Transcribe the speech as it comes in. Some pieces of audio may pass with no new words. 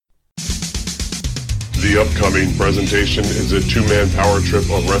The upcoming presentation is a two-man power trip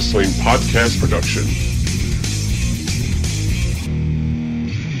of wrestling podcast production.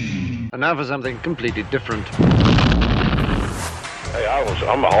 And now for something completely different. Hey,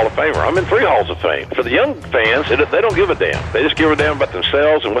 I'm a Hall of Famer. I'm in 3 Halls of Fame. For the young fans, they don't give a damn. They just give a damn about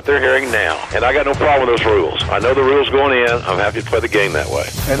themselves and what they're hearing now. And I got no problem with those rules. I know the rules going in. I'm happy to play the game that way.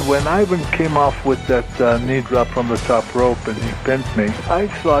 And when Ivan came off with that knee drop from the top rope and he pinned me, I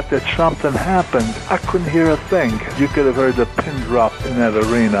thought that something happened. I couldn't hear a thing. You could have heard the pin drop in that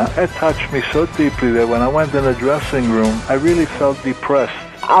arena. It touched me so deeply that when I went in the dressing room, I really felt depressed.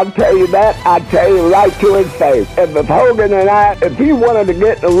 I'll tell you that. I'll tell you right to his face. If Hogan and if he wanted to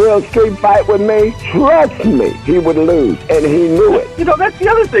get in a real street fight with me, trust me, he would lose, and he knew it. You know, that's the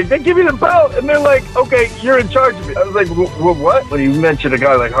other thing. They give you the belt, and they're like, okay, you're in charge of it. I was like, what? When you mention a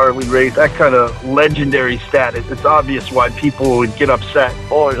guy like Harley Race, that kind of legendary status, it's obvious why people would get upset. As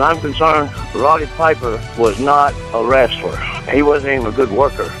far as I'm concerned, Roddy Piper was not a wrestler. He wasn't even a good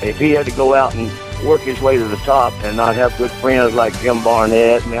worker. If he had to go out and work his way to the top and not have good friends like Jim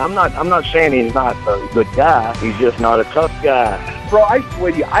Barnett. I mean, I'm not saying he's not a good guy. He's just not a tough guy. Bro, I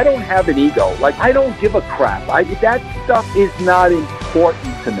swear to you, I don't have an ego. Like, I don't give a crap. That stuff is not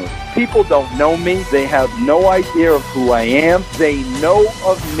important to me. People don't know me. They have no idea of who I am. They know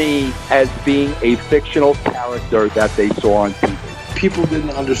of me as being a fictional character that they saw on TV. People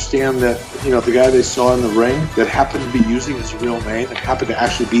didn't understand that, the guy they saw in the ring that happened to be using his real name and happened to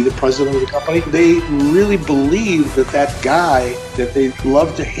actually be the president of the company, they really believed that guy that they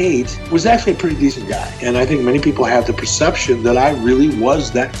loved to hate was actually a pretty decent guy. And I think many people have the perception that I really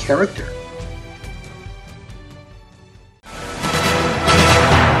was that character.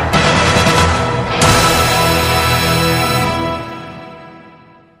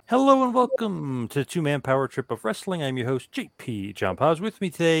 Hello and welcome to the Two-Man Power Trip of Wrestling. I'm your host, JP John Paz. With me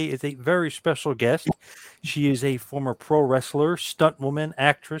today is a very special guest. She is a former pro wrestler, stunt woman,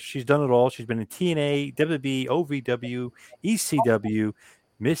 actress. She's done it all. She's been in TNA, WWE, OVW, ECW,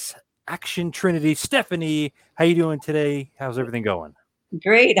 Miss Action Trinity. Stephanie, how you doing today? How's everything going?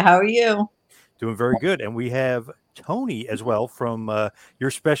 Great. How are you? Doing very good. And we have Tony as well from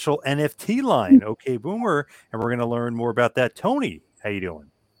your special NFT line, OK Boomer, and we're going to learn more about that. Tony, how you doing?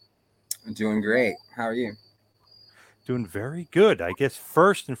 I'm doing great. How are you? Doing very good. I guess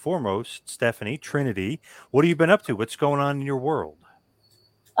first and foremost, Stephanie, Trinity, what have you been up to? What's going on in your world?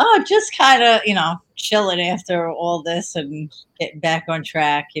 Oh, just kind of, chilling after all this and getting back on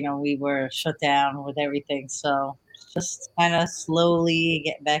track. We were shut down with everything. So just kind of slowly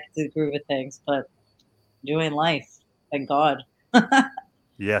getting back to the groove of things, but doing life. Thank God.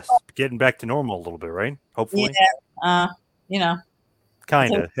 Yes. Getting back to normal a little bit, right? Hopefully. Yeah.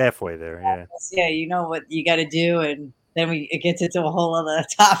 Kind of halfway there, yeah. Yeah, you know what you got to do, and then it gets into a whole other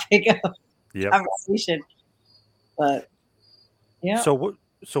topic of conversation. But yeah. So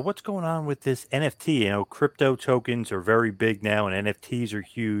what's going on with this NFT? Crypto tokens are very big now, and NFTs are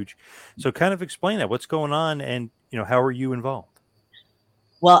huge. So kind of explain that. What's going on, and how are you involved?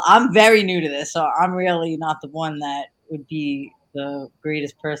 Well, I'm very new to this, so I'm really not the one that would be the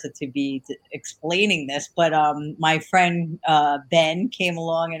greatest person to be explaining this, but my friend Ben came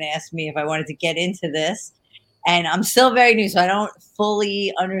along and asked me if I wanted to get into this, and I'm still very new, so I don't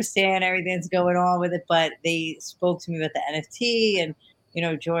fully understand everything that's going on with it, but they spoke to me about the NFT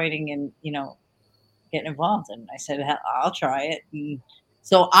and joining and getting involved, and I said I'll try it. And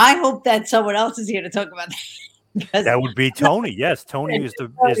so I hope that someone else is here to talk about that. That would be Tony. Yes, Tony is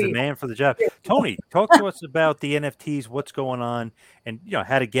the man for the job. Tony, talk to us about the NFTs, what's going on, and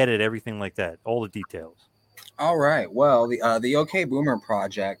how to get it, everything like that, all the details. All right. Well, the OK Boomer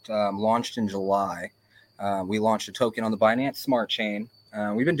project launched in July. We launched a token on the Binance Smart Chain.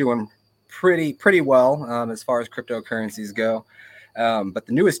 We've been doing pretty well as far as cryptocurrencies go. But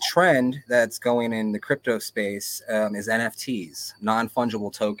the newest trend that's going in the crypto space is NFTs,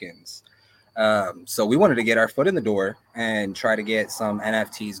 non-fungible tokens. So we wanted to get our foot in the door and try to get some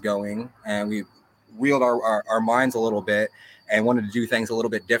NFTs going, and we reeled our minds a little bit and wanted to do things a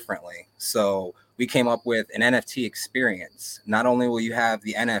little bit differently. So we came up with an NFT experience. Not only will you have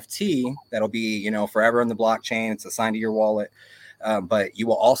the NFT that'll be, forever in the blockchain, it's assigned to your wallet, but you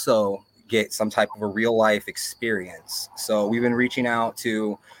will also get some type of a real life experience. So we've been reaching out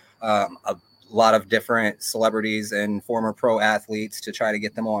to a lot of different celebrities and former pro athletes to try to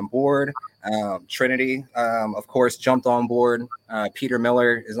get them on board. Trinity, of course, jumped on board. Peter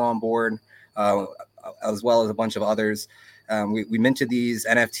Miller is on board, as well as a bunch of others. We minted these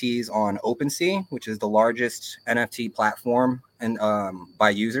NFTs on OpenSea, which is the largest NFT platform and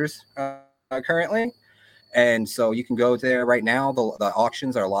by users currently. And so you can go there right now. The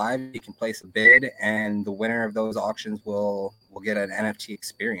auctions are live. You can place a bid, and the winner of those auctions will get an NFT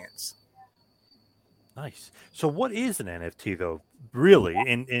experience. Nice. So what is an NFT though? Really,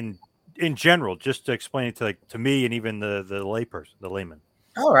 in general, just to explain it to me and even the layperson, the layman.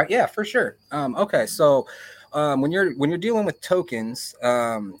 All right, yeah, for sure. Okay, so when you're dealing with tokens,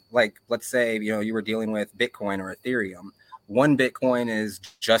 like let's say you were dealing with Bitcoin or Ethereum, one Bitcoin is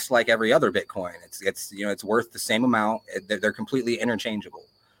just like every other Bitcoin. It's worth the same amount. They're completely interchangeable.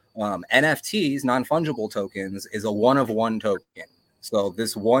 NFTs, non-fungible tokens, is a one-of-one token. So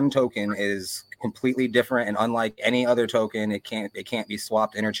this one token is completely different and unlike any other token. It can't be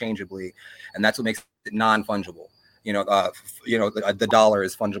swapped interchangeably, and that's what makes it non-fungible. The dollar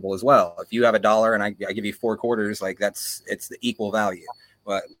is fungible as well. If you have $1 and I give you 4 quarters, like it's the equal value.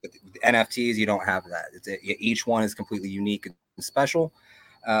 But with NFTs, you don't have that. Each one is completely unique and special,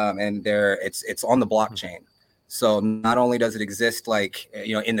 and it's on the blockchain. So not only does it exist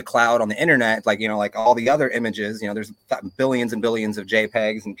in the cloud on the internet, like all the other images, there's billions and billions of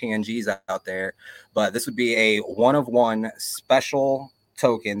JPEGs and PNGs out there, but this would be a one-of-one special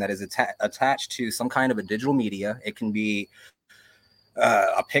token that is attached to some kind of a digital media. It can be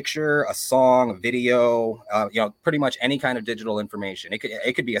a picture, a song, a video, pretty much any kind of digital information.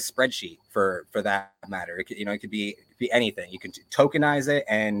 It could be a spreadsheet for that matter. It could be anything. You can tokenize it,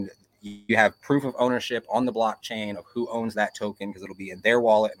 and you have proof of ownership on the blockchain of who owns that token, because it'll be in their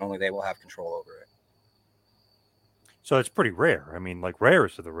wallet and only they will have control over it. So it's pretty rare. I mean, like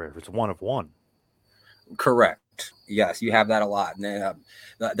rarest of the rare. It's one of one. Correct. Yes, you have that a lot. And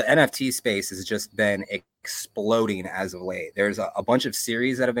the NFT space has just been exploding as of late. There's a bunch of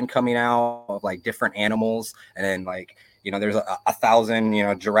series that have been coming out of like different animals, and then there's a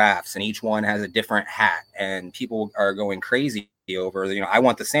 1,000 giraffes, and each one has a different hat, and people are going crazy over I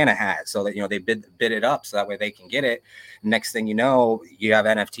want the Santa hat, so that they bid it up so that way they can get it. Next thing you know, you have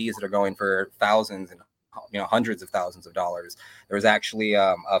NFTs that are going for thousands and hundreds of thousands of dollars. There was actually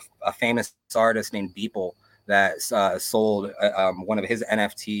a famous artist named Beeple that sold one of his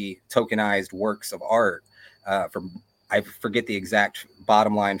NFT tokenized works of art for, I forget the exact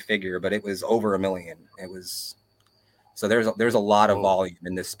bottom line figure, but it was over $1 million. It was, so there's a lot of volume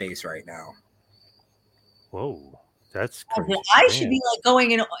in this space right now. Whoa. That's crazy. I should be like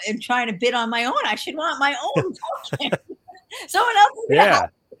going in and trying to bid on my own. I should want my own token. Someone else is have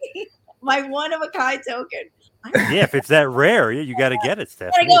my one of a kind token. Yeah, if it's that rare, you got to get it,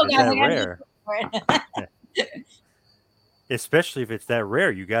 Stephanie. Go, guys, that rare. Especially if it's that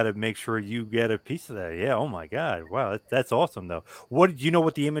rare, you got to make sure you get a piece of that. Yeah. Oh my God. Wow. That's awesome though. What do you know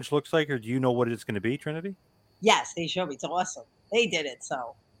what the image looks like, or do you know what it's going to be, Trinity? Yes, they showed me. It's awesome. They did it.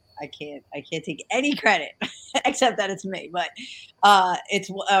 So I can't take any credit except that it's me, but it's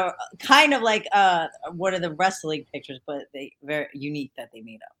kind of like one of the wrestling pictures, but they very unique that they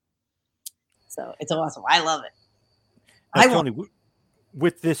made up. So it's awesome. I love it. Tony,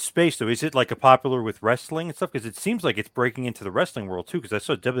 with this space though, is it like a popular with wrestling and stuff? Because it seems like it's breaking into the wrestling world too. Because I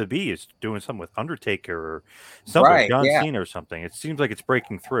saw WWE is doing something with Undertaker or something, right, John Cena or something. It seems like it's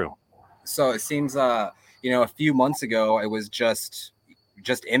breaking through. So it seems, a few months ago, it was just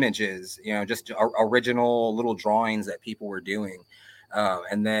images, just original little drawings that people were doing.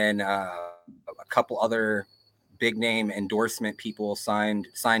 And then a couple other big name endorsement people signed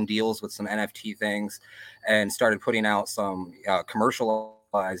deals with some NFT things and started putting out some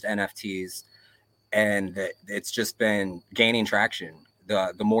commercialized NFTs. And it's just been gaining traction.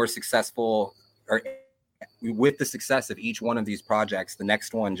 The more successful, or with the success of each one of these projects, the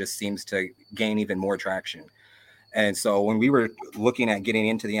next one just seems to gain even more traction. And so when we were looking at getting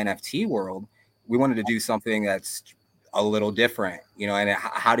into the NFT world, we wanted to do something that's a little different, and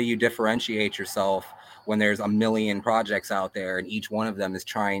how do you differentiate yourself when there's 1 million projects out there and each one of them is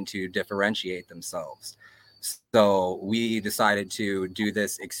trying to differentiate themselves? So we decided to do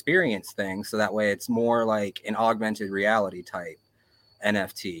this experience thing. So that way it's more like an augmented reality type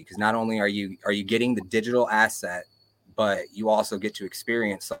NFT, because not only are you getting the digital asset, but you also get to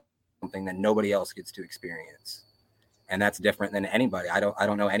experience something that nobody else gets to experience. And that's different than anybody. I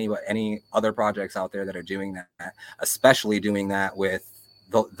don't know any other projects out there that are doing that, especially doing that with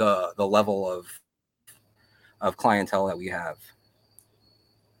the level of clientele that we have.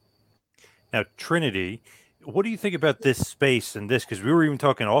 Now, Trinity, what do you think about this space and this? Because we were even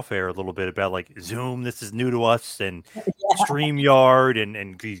talking off air a little bit about like Zoom. This is new to us, and StreamYard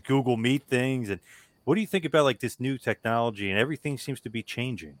and these Google Meet things. And what do you think about like this new technology, and everything seems to be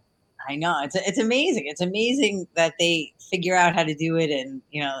changing? I know it's amazing. It's amazing that they figure out how to do it,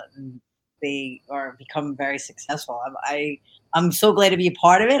 and they are become very successful. I'm so glad to be a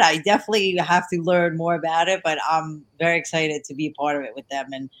part of it. I definitely have to learn more about it, but I'm very excited to be a part of it with them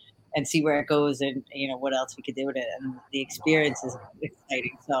and see where it goes and what else we could do with it. And the experience is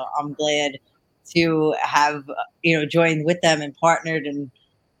exciting. So I'm glad to have joined with them and partnered and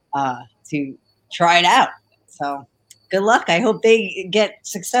to try it out. So good luck. I hope they get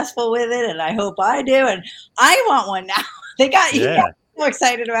successful with it, and I hope I do. And I want one now. You got so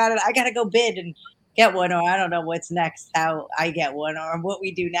excited about it. I got to go bid and get one, or I don't know what's next, how I get one, or what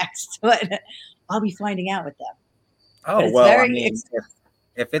we do next. But I'll be finding out with them. Oh, well,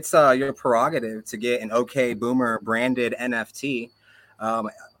 if it's your prerogative to get an OK Boomer branded NFT,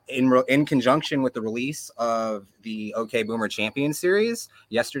 in conjunction with the release of the OK Boomer Champion Series,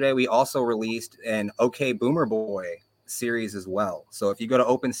 yesterday we also released an OK Boomer Boy series as well. So if you go to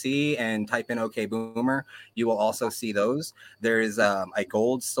OpenSea and type in OK Boomer, you will also see those. There is a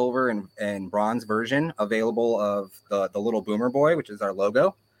gold, silver, and bronze version available of the little Boomer Boy, which is our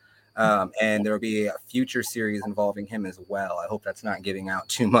logo. And there will be a future series involving him as well. I hope that's not giving out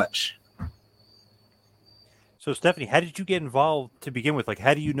too much. So, Stephanie, how did you get involved to begin with? Like,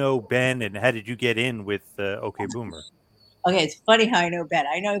 how do you know Ben, and how did you get in with OK Boomer? Okay, it's funny how I know Ben.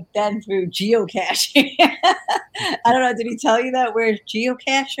 I know Ben through geocaching. I don't know, did he tell you that we're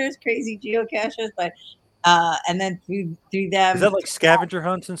geocachers, crazy geocachers? But and then through them. Is that like scavenger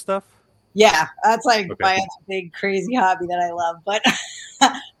hunts and stuff? Yeah, that's like my big crazy hobby that I love. But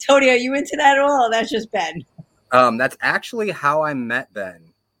Tony, are you into that at all? Or that's just Ben. That's actually how I met Ben.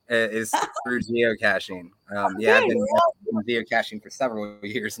 Is through geocaching. I've been geocaching for several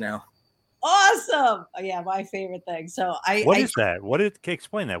years now. Awesome! Oh, yeah, my favorite thing. So what is that?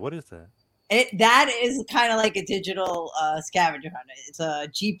 Explain that? What is that? That is kind of like a digital scavenger hunt. It's a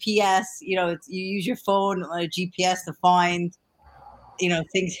GPS. You use your phone on a GPS to find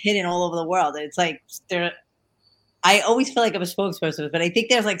things hidden all over the world. It's like I always feel like I'm a spokesperson, but I think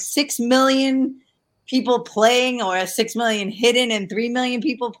there's like 6 million people playing, or 6 million hidden and 3 million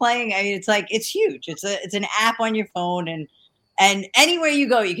people playing. I mean, it's huge. It's an app on your phone, and anywhere you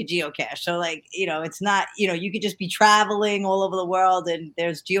go, you could geocache. So it's not, you could just be traveling all over the world, and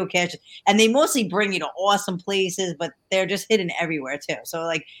there's geocaches, and they mostly bring you to awesome places, but they're just hidden everywhere too. So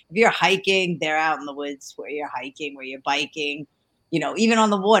if you're hiking, they're out in the woods where you're hiking, where you're biking, even on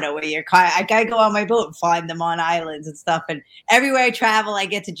the water where I gotta go on my boat and find them on islands and stuff. And everywhere I travel, I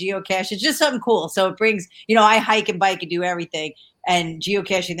get to geocache. It's just something cool. So it brings, I hike and bike and do everything. And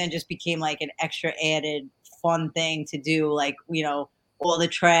geocaching then just became like an extra added fun thing to do, all the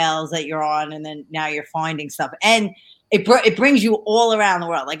trails that you're on, and then now you're finding stuff. And it brings you all around the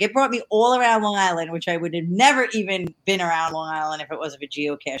world. Like, it brought me all around Long Island, which I would have never even been around Long Island if it wasn't for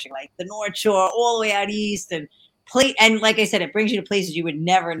geocaching. Like the North Shore, all the way out east, and like I said, it brings you to places you would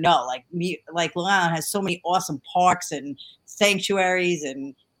never know. Like Long Island has so many awesome parks and sanctuaries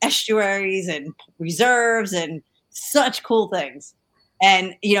and estuaries and reserves and such cool things.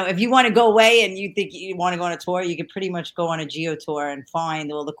 And, if you want to go away and you think you want to go on a tour, you could pretty much go on a geo tour and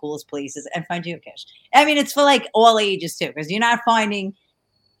find all the coolest places and find geocache. I mean, it's for like all ages too, because you're not finding,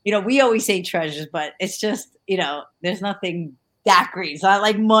 we always say treasures, but it's just, there's nothing that great. It's not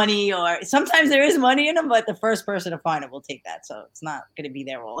like money, or sometimes there is money in them, but the first person to find it will take that. So it's not going to be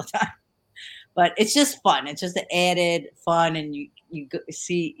there all the time. But it's just fun. It's just an added fun, and you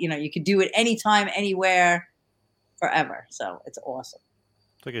see, you could do it anytime, anywhere, forever. So it's awesome.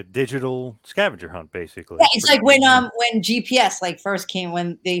 It's like a digital scavenger hunt, basically. Yeah, it's like when GPS first came,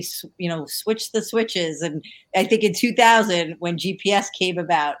 when they switched the switches, and I think in 2000 when GPS came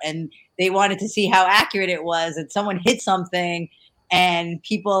about, and they wanted to see how accurate it was, and someone hit something, and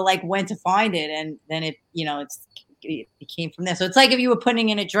people went to find it, and then it came from there. So it's like if you were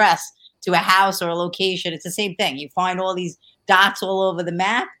putting an address to a house or a location, it's the same thing. You find all these dots all over the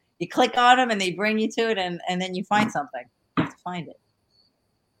map, you click on them, and they bring you to it, and then you find something. You have to find it.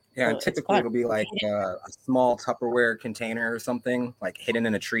 Yeah, and typically it'll be like a small Tupperware container or something, like hidden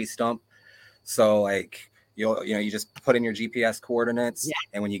in a tree stump. So you just put in your GPS coordinates,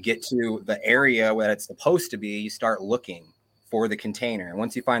 and when you get to the area where it's supposed to be, you start looking for the container. And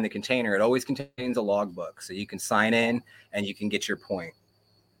once you find the container, it always contains a logbook, so you can sign in and you can get your point.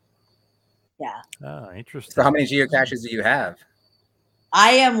 Yeah. Oh, interesting. So how many geocaches do you have?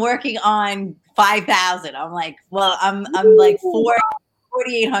 I am working on 5,000. I'm like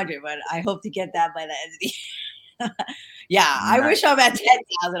 4,800, but I hope to get that by the end of the year. Yeah, nice. I wish I'm at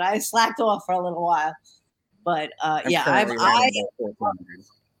 10,000. I slacked off for a little while, but I'm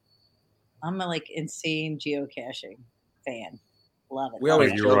a insane geocaching fan. Love it. We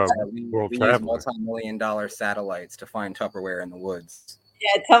always use multi-million-dollar satellites to find Tupperware in the woods.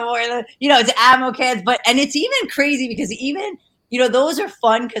 Yeah, tell me where it's ammo cans, and it's even crazy because even those are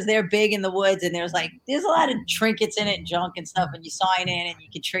fun because they're big in the woods and there's a lot of trinkets in it and junk and stuff, and you sign in and you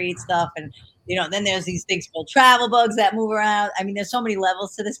can trade stuff, and then there's these things called travel bugs that move around. I mean, there's so many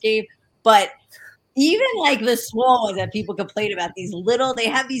levels to this game, but even the small ones that people complain about, they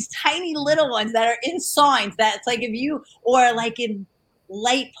have these tiny little ones that are in signs that it's if you, or in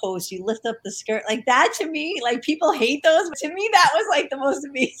light posts, you lift up the skirt that. To me, people hate those, but to me that was the most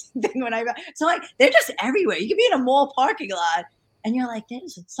amazing thing when they're just everywhere. You could be in a mall parking lot and you're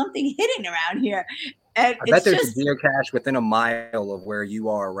there's something hidden around here, and I bet there's a geocache within a mile of where you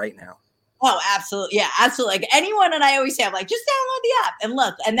are right now. Oh, absolutely. Yeah, absolutely. Anyone, and I always say, I'm just download the app and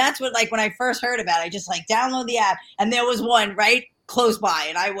look. And that's what, when I first heard about it, I just download the app. And there was one right close by.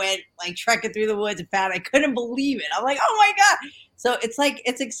 And I went trekking through the woods and found I couldn't believe it. I'm oh my God. So it's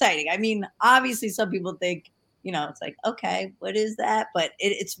it's exciting. I mean, obviously some people think, it's okay, what is that? But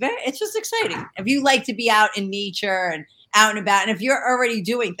it's just exciting. If you like to be out in nature and out and about, and if you're already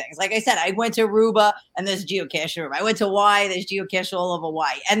doing things, like I said, I went to Aruba and there's geocache in Aruba. I went to Hawaii, there's geocache all over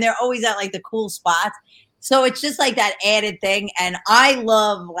Hawaii, and they're always at the cool spots. So it's just that added thing, and I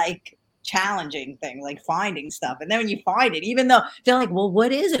love challenging things, finding stuff. And then when you find it, even though they're well,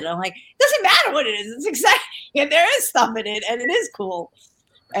 what is it? I'm it doesn't matter what it is. It's exciting, and there is stuff in it, and it is cool,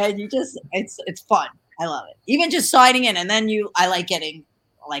 and it's fun. I love it. Even just signing in, and then I like getting.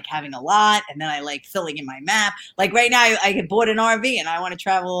 Having a lot, and then I like filling in my map. Right now, I bought an RV and I want to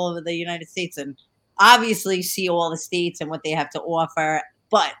travel all over the United States and obviously see all the states and what they have to offer.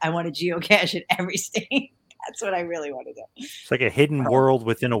 But I want to geocache in every state. That's what I really want to do. It's like a hidden world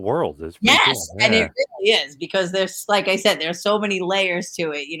within a world. Yes, cool. Yeah. And it really is, because there's, like I said, there's so many layers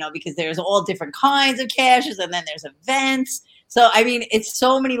to it. Because there's all different kinds of caches, and then there's events. So I mean, it's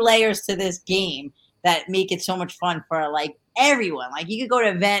so many layers to this game that make it so much fun for everyone. You could go to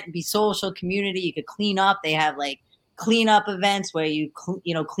an event and be social, community. You could clean up. They have cleanup events where you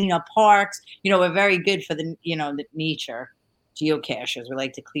clean up parks. We're very good for the the nature geocachers. We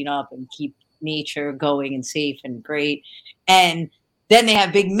like to clean up and keep nature going and safe and great. And then they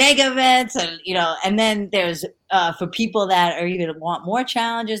have big mega events, and and then there's for people that are even want more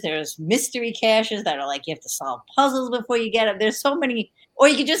challenges, there's mystery caches that are you have to solve puzzles before you get them. There's so many. Or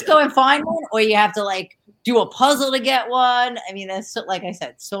you can just go and find one, or you have to do a puzzle to get one. I mean, that's like I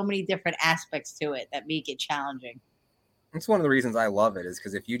said, so many different aspects to it that make it challenging. That's one of the reasons I love it, is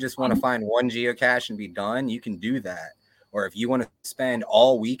because if you just want to find one geocache and be done, you can do that. Or if you want to spend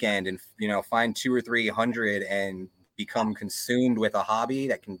all weekend and find 200 or 300 and become consumed with a hobby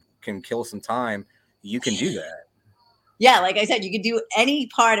that can kill some time, you can do that. Yeah, like I said, you can do any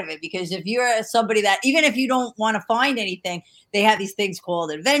part of it, because if you're somebody that, even if you don't want to find anything, they have these things called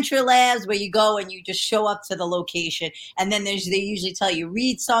adventure labs where you go and you just show up to the location, and then they usually tell you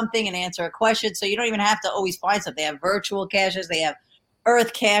read something and answer a question, so you don't even have to always find something. They have virtual caches, they have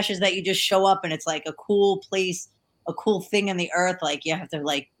earth caches that you just show up and it's a cool place, a cool thing in the earth, you have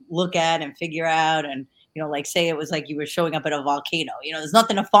to look at and figure out. And say it was you were showing up at a volcano. There's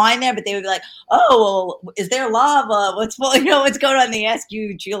nothing to find there, but they would be oh, well, is there lava? What's going on? They ask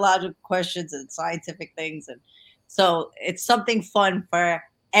you geological questions and scientific things. And so it's something fun for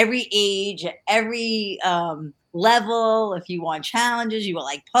every age, every level. If you want challenges, you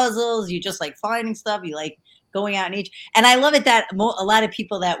like puzzles, you just like finding stuff, you like going out in nature. And I love it that a lot of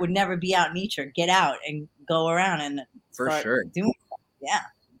people that would never be out in nature get out and go around and start doing stuff. Yeah.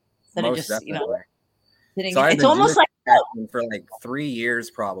 Instead of just, definitely. So it's almost for 3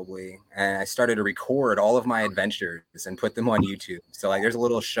 years probably, and I started to record all of my adventures and put them on YouTube. So there's a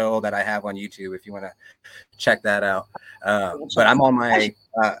little show that I have on YouTube if you want to check that out. But I'm on my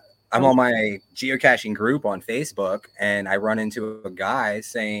geocaching group on Facebook, and I run into a guy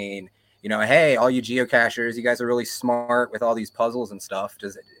saying, hey, all you geocachers, you guys are really smart with all these puzzles and stuff.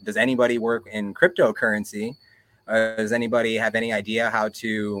 Does anybody work in cryptocurrency? Does anybody have any idea how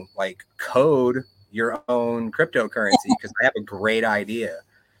to code your own cryptocurrency? Because I have a great idea.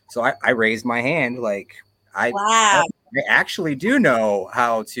 So I raised my hand. I actually do know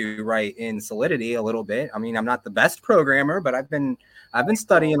how to write in Solidity a little bit. I mean, I'm not the best programmer, but I've been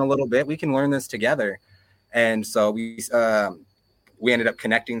studying a little bit. We can learn this together. And so we ended up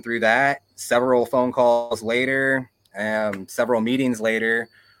connecting through that. Several phone calls later, several meetings later,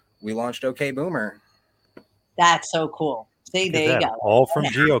 we launched OK Boomer. That's so cool. See, there you go. All from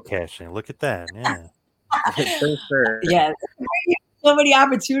geocaching. Look at that. Yeah. For sure. Yeah. So many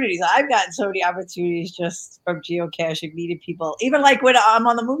opportunities. I've gotten so many opportunities just from geocaching, meeting people. Even when I'm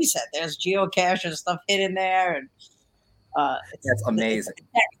on the movie set, there's geocache and stuff hidden there. And that's amazing.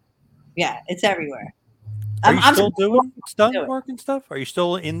 It's everywhere. Are you still doing stunt work and stuff? Are you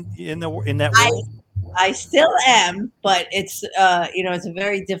still in that world? I still am, but it's it's a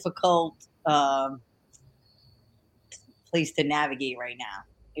very difficult place to navigate right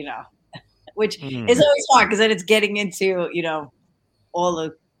now. Which is always hard because then it's getting into all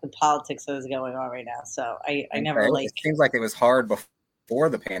the politics that is going on right now. So I never like. It seems like it was hard before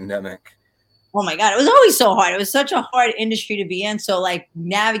the pandemic. Oh my God, it was always so hard. It was such a hard industry to be in. So like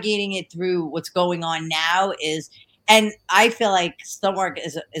navigating it through what's going on now and I feel like stunt work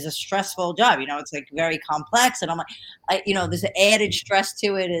is a stressful job. It's like very complex, and I'm like, there's an added stress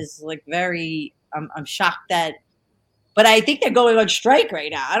to it. Is like very. I'm shocked that. But I think they're going on strike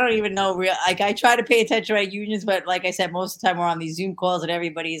right now. I don't even know like I try to pay attention to my unions, but like I said, most of the time we're on these Zoom calls and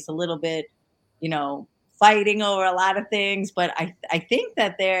everybody's a little bit, fighting over a lot of things. But I think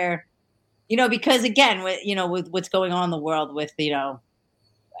that they're. Because again, with what's going on in the world with,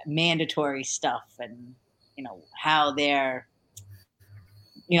 mandatory stuff and, how they're,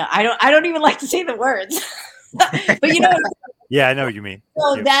 I don't even like to say the words, but yeah, I know what you mean.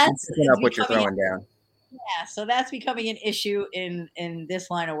 So that's what you're throwing down. Yeah. So that's becoming an issue in this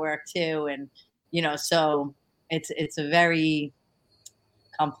line of work too. And, so it's a very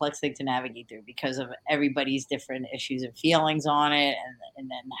complex thing to navigate through because of everybody's different issues and feelings on it and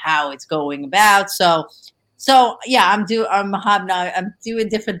then how it's going about. So yeah, I'm doing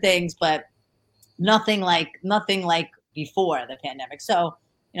different things, but nothing like before the pandemic. So,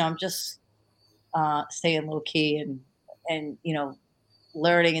 I'm just staying low key and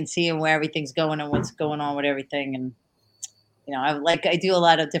learning and seeing where everything's going and what's going on with everything. And, I do a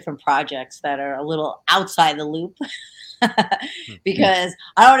lot of different projects that are a little outside the loop. Because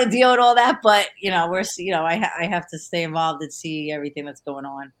I don't want to deal with all that, but I have to stay involved and see everything that's going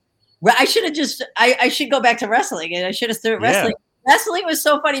on. I should have I should go back to wrestling, and I should have started wrestling. Yeah. Wrestling was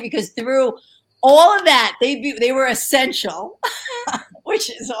so funny because through all of that, they were essential, which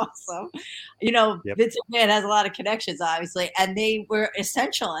is awesome. Vince McMahon has a lot of connections, obviously, and they were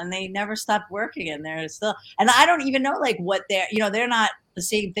essential, and they never stopped working, and they're still. And I don't even know like what they're not the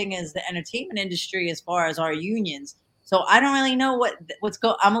same thing as the entertainment industry as far as our unions. So I don't really know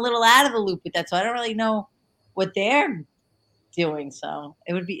I'm a little out of the loop with that. So I don't really know what they're doing. So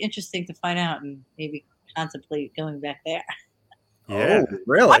it would be interesting to find out and maybe contemplate going back there. Yeah. Oh,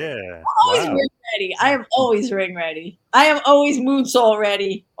 really? Yeah. I'm always ring ready. I am always ring ready. I am always moonsault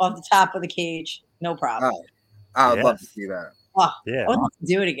ready off the top of the cage. No problem. Oh, I would love to see that. Oh, yeah. I would love to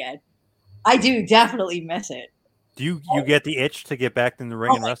do it again. I do definitely miss it. Do you get the itch to get back in the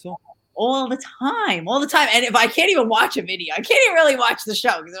ring and wrestle? All the time. And if I can't even watch a video, I can't even really watch the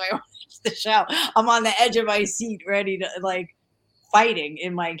show because if I watch the show, I'm on the edge of my seat ready to like fighting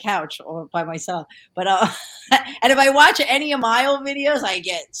in my couch or by myself. But and if I watch any of my old videos, I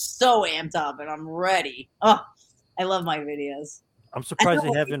get so amped up and I'm ready. Oh, I love my videos. I'm surprised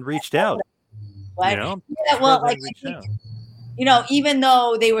they haven't reached out. What? Yeah, well, like even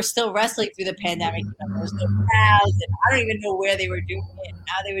though they were still wrestling through the pandemic, there was no crowds, and I don't even know where they were doing it,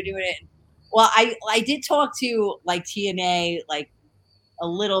 how they were doing it. Well, I did talk to like TNA like a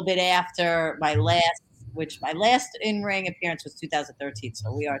little bit after my last in-ring appearance was 2013,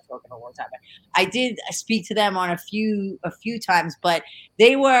 so we are talking a long time. I did speak to them on a few times, but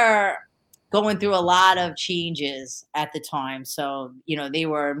they were going through a lot of changes at the time. So, they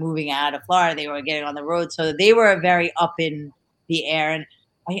were moving out of Florida, they were getting on the road, so they were very up in the air. And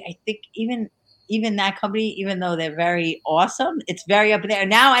I think even that company, even though they're very awesome, it's very up in there.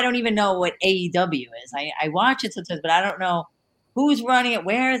 Now I don't even know what AEW is. I watch it sometimes, but I don't know who's running it.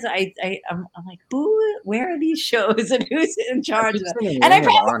 Where is it? I'm like, where are these shows and who's in charge of it? And I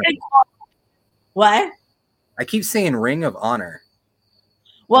probably what? I keep saying Ring of Honor.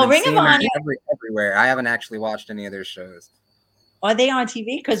 Well, Ring of Honor everywhere. I haven't actually watched any of their shows. Are they on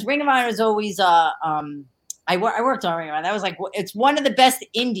TV? Because Ring of Honor is always I worked on Ring of Honor. That was like it's one of the best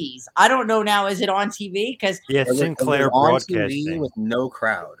indies. I don't know now. Is it on TV? Because Sinclair Broadcasting with no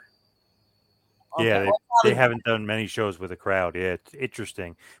crowd. Okay. Yeah, they haven't done many shows with a crowd. Yeah, it's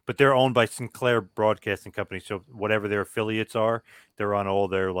interesting. But they're owned by Sinclair Broadcasting Company, so whatever their affiliates are, they're on all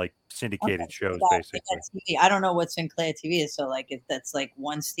their like syndicated shows, basically. I don't know what Sinclair TV is, so like if that's like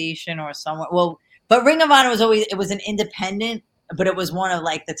one station or somewhere. Well, but Ring of Honor was an independent, but it was one of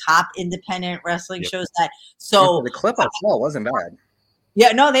like the top independent wrestling shows that. So the clip I saw wasn't bad.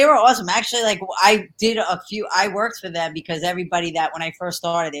 Yeah, no, they were awesome. Actually, like I worked for them because everybody that when I first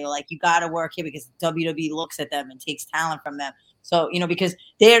started, they were like, you got to work here because WWE looks at them and takes talent from them. So, because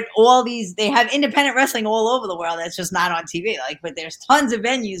they have independent wrestling all over the world. That's just not on TV. But there's tons of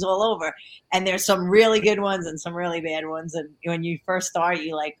venues all over and there's some really good ones and some really bad ones. And when you first start,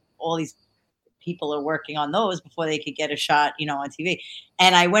 you like all these people are working on those before they could get a shot, on TV.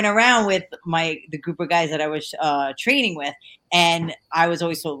 And I went around with the group of guys that I was training with, and I was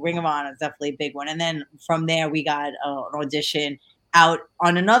always told Ring of Honor is definitely a big one. And then from there, we got an audition out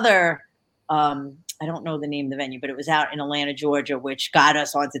on another. I don't know the name of the venue, but it was out in Atlanta, Georgia, which got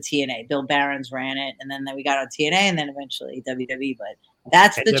us onto TNA. Bill Barons ran it, and then we got on TNA, and then eventually WWE. But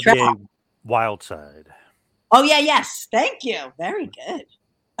that's the track. Wild Side. Oh yeah, yes, thank you. Very good.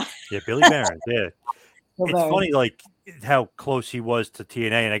 Yeah, Billy Barons. Yeah, it's funny, like how close he was to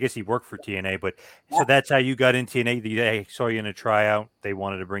TNA, and I guess he worked for TNA. But so that's how you got in TNA. They saw you in a tryout. They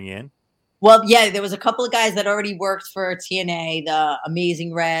wanted to bring you in. Well, yeah, there was a couple of guys that already worked for TNA, the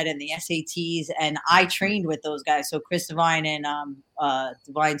Amazing Red and the SATs, and I trained with those guys. So Chris Divine and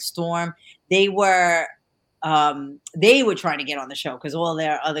Divine Storm, they were trying to get on the show because all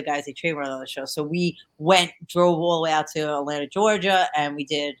their other guys they trained were on the show. So we drove all the way out to Atlanta, Georgia, and we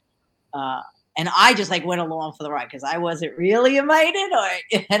did. And I just like went along for the ride because I wasn't really invited,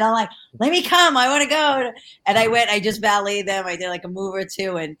 and I'm like, let me come, I want to go. And I went, I just valeted them. I did like a move or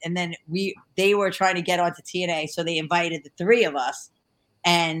two, and then they were trying to get onto TNA, so they invited the three of us,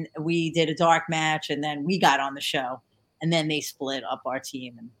 and we did a dark match, and then we got on the show, and then they split up our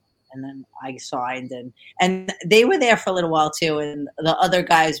team, and then I signed, and they were there for a little while too, and the other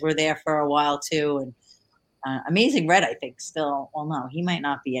guys were there for a while too, and. Amazing Red, I think, still. Well, no, he might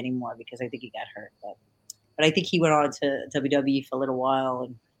not be anymore because I think he got hurt. But I think he went on to WWE for a little while,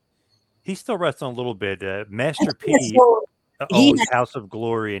 and he's still wrestling a little bit. Master P owns House of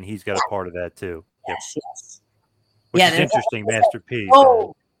Glory, and he's got a part of that too. Yes, yes. Which is interesting, Master P.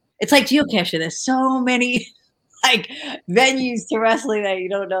 Oh, it's like geocaching. There's so many like venues to wrestling that you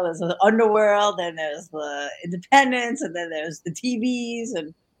don't know. There's the Underworld, and there's the Independence, and then there's the TVs,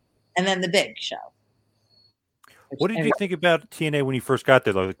 and then the big show. What did you think about TNA when you first got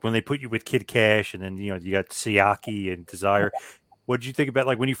there? Like when they put you with Kid Cash, and then you got Siaki and Desire. What did you think about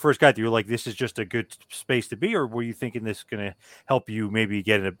like when you first got there? You were like, "This is just a good space to be," or were you thinking this is going to help you maybe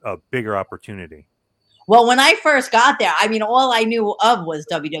get a bigger opportunity? Well, when I first got there, I mean, all I knew of was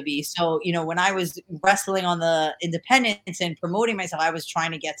WWE. So when I was wrestling on the independents and promoting myself, I was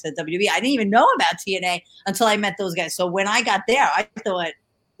trying to get to WWE. I didn't even know about TNA until I met those guys. So when I got there, I thought,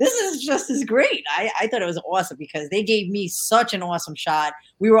 this is just as great. I thought it was awesome because they gave me such an awesome shot.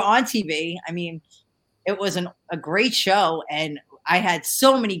 We were on TV. I mean, it was a great show, and I had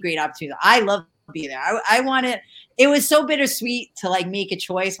so many great opportunities. I loved to be there. I wanted. It was so bittersweet to like make a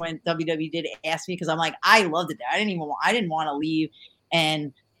choice when WWE did ask me because I'm like, I loved it there. I didn't want to leave,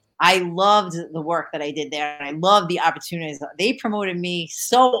 and I loved the work that I did there, and I loved the opportunities. They promoted me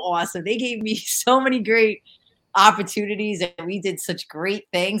so awesome. They gave me so many great opportunities, and we did such great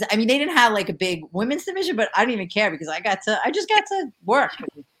things. I mean, they didn't have like a big women's division, but I didn't even care because I just got to work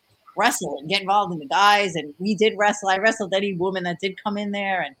and wrestle and get involved in the guys, and we did wrestle. I wrestled any woman that did come in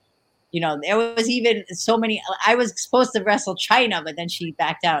there, and there was even so many. I was supposed to wrestle China, but then she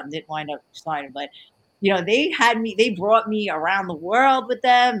backed out and didn't wind up starting. But they brought me around the world with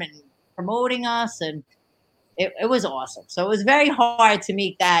them and promoting us, and it was awesome. So it was very hard to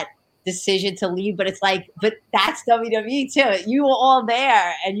make that decision to leave, but it's like, but that's WWE too. You were all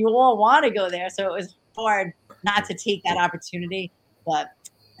there and you all want to go there. So it was hard not to take that opportunity. But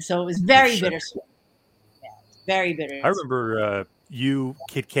so it was very bittersweet. Yeah, very bittersweet. I remember you,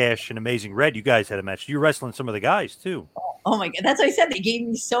 Kid Cash, and Amazing Red, you guys had a match. You were wrestling some of the guys too. Oh my God. That's what I said. They gave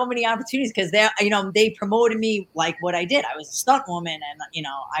me so many opportunities because they promoted me like what I did. I was a stunt woman, and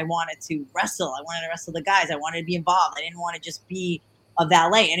I wanted to wrestle. I wanted to wrestle the guys. I wanted to be involved. I didn't want to just be a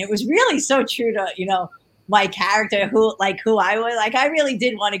valet. And it was really so true to, my character, who I was. Like, I really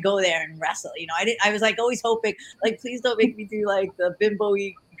did want to go there and wrestle. I was like always hoping, like, please don't make me do like the bimbo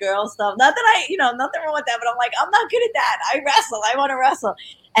girl stuff. Not that nothing wrong with that, but I'm like, I'm not good at that. I wrestle. I want to wrestle.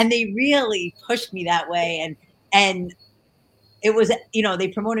 And they really pushed me that way. And it was, they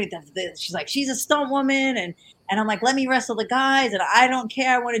promoted she's like, she's a stunt woman. And I'm like, let me wrestle the guys. And I don't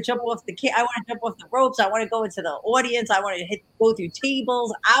care. I want to jump off I want to jump off the ropes. I want to go into the audience. I want to go through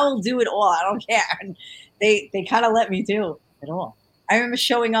tables. I'll do it all. I don't care. And they kind of let me do it all. I remember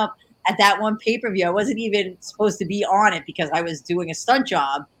showing up at that one pay-per-view. I wasn't even supposed to be on it because I was doing a stunt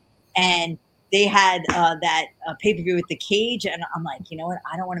job. And they had that pay-per-view with the cage, and I'm like, you know what?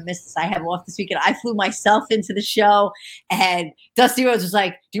 I don't want to miss this. I have off this weekend. I flew myself into the show, and Dusty Rhodes was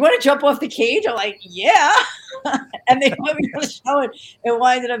like, do you want to jump off the cage? I'm like, yeah. And they put me on the show, and it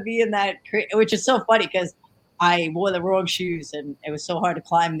winded up being that, which is so funny because I wore the wrong shoes, and it was so hard to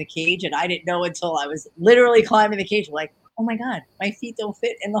climb the cage, and I didn't know until I was literally climbing the cage. I'm like, oh my God, my feet don't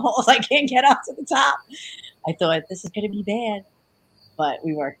fit in the holes. I can't get up to the top. I thought, this is going to be bad. But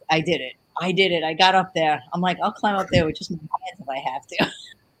we worked. I did it. I did it. I got up there. I'm like, I'll climb up there with just my hands if I have to.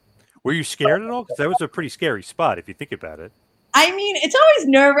 Were you scared at all? Because that was a pretty scary spot if you think about it. I mean, it's always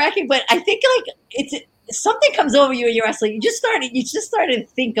nerve-wracking, but I think like something comes over you when you're wrestling. You just started to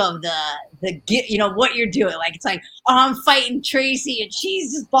think of the what you're doing. Like it's like, oh, I'm fighting Tracy and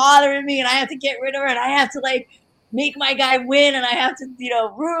she's just bothering me and I have to get rid of her and I have to like make my guy win and I have to,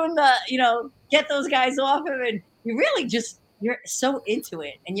 ruin get those guys off him. And you really you're so into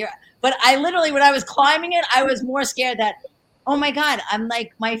it. But I literally, when I was climbing it, I was more scared that, oh my God, I'm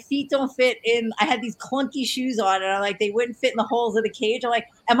like, my feet don't fit in. I had these clunky shoes on and I'm like, they wouldn't fit in the holes of the cage. I'm like,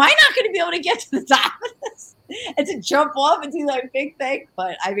 am I not going to be able to get to the top of this and to jump off and do that big thing?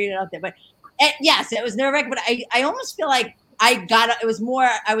 But I made it out there. But yes, it was nerve-wracking. But I almost feel like I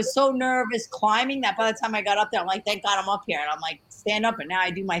was so nervous climbing that by the time I got up there, I'm like, thank God I'm up here. And I'm like, stand up and now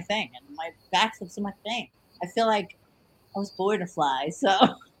I do my thing. And my backflips are my thing. I feel like I was born to fly. So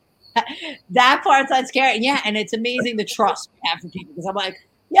that part's not scary. Yeah, and it's amazing the trust we have for people because I'm like,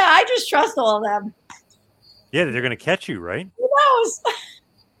 yeah, I just trust all of them. Yeah, they're going to catch you, right? Who knows?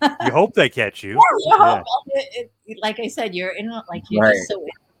 You hope they catch you. Yeah, like I said, you're in like you're Right. just so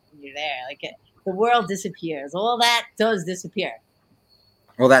in, you're there. Like the world disappears. All that does disappear.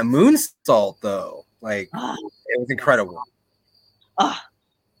 Well, that moonsault though, like it was incredible.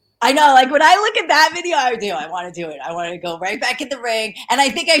 I know, like when I look at that video, I want to do it. I want to go right back in the ring. And I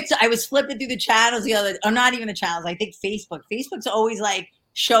think I was flipping through the channels or not even the channels. I think Facebook's always like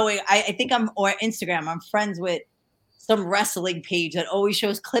showing, I think or Instagram, I'm friends with some wrestling page that always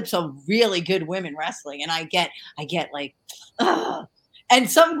shows clips of really good women wrestling. And I get like, ugh. And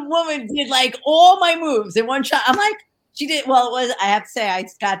some woman did like all my moves in one shot. I'm like, she did, well, I have to say, I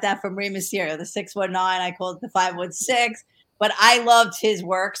got that from Rey Mysterio, the 619, I called it the 516. But I loved his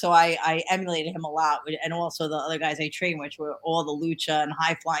work, so I emulated him a lot, and also the other guys I trained, which were all the lucha and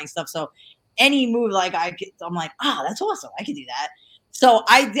high flying stuff. So any move like I'm like, that's awesome. I can do that. So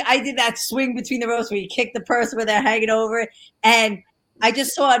I did that swing between the ropes where you kick the person where they're hanging over it, and I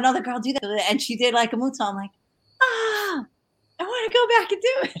just saw another girl do that, and she did like a moonsault. I'm like, I want to go back and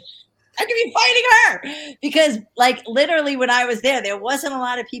do it. I could be fighting her because like literally when I was there wasn't a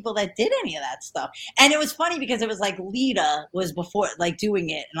lot of people that did any of that stuff. And it was funny because it was like Lita was before like doing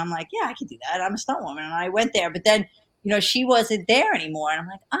it. And I'm like, yeah, I can do that. I'm a stunt woman. And I went there, but then, she wasn't there anymore. And I'm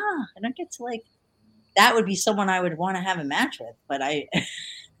like, I don't get to like, that would be someone I would want to have a match with. But I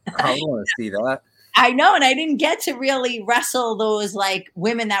want to see that. I know. And I didn't get to really wrestle those like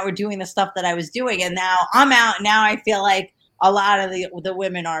women that were doing the stuff that I was doing. And now I'm out. Now I feel like a lot of the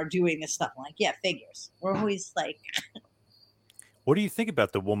women are doing this stuff. I'm like, yeah, figures. We're always like. What do you think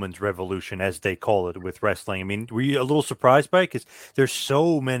about the woman's revolution, as they call it, with wrestling? I mean, were you a little surprised by it? Because there's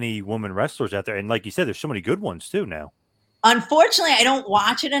so many women wrestlers out there. And like you said, there's so many good ones too now. Unfortunately, I don't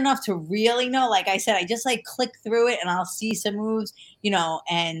watch it enough to really know. Like I said, I just like click through it and I'll see some moves,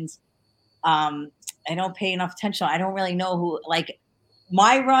 and I don't pay enough attention. I don't really know who, like,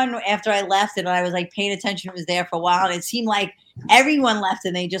 my run after I left and I was like paying attention, it was there for a while. And it seemed like everyone left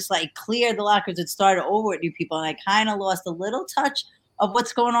and they just like cleared the lockers and started over with new people. And I kind of lost a little touch of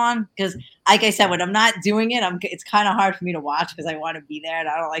what's going on. Because like I said, when I'm not doing it, it's kind of hard for me to watch because I want to be there and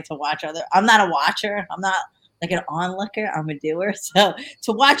I don't like to watch I'm not a watcher. I'm not like an onlooker. I'm a doer. So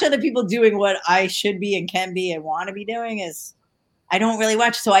to watch other people doing what I should be and can be and want to be doing I don't really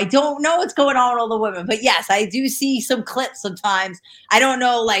watch, so I don't know what's going on with all the women. But yes, I do see some clips sometimes. I don't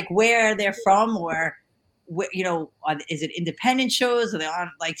know like where they're from or, is it independent shows or they on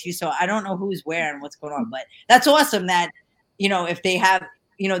like you? So I don't know who's where and what's going on. But that's awesome that, if they have,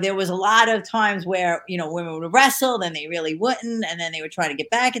 there was a lot of times where, women would wrestle, then they really wouldn't. And then they would try to get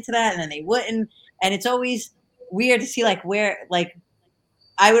back into that and then they wouldn't. And it's always weird to see like where, like,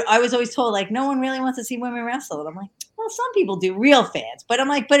 I was always told like no one really wants to see women wrestle. And I'm like, well, some people do, real fans, but I'm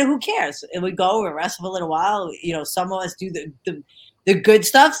like, but who cares? And we go, we wrestle for a little while. Some of us do the good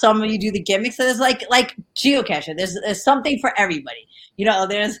stuff. Some of you do the gimmicks. So there's like geocaching. There's something for everybody.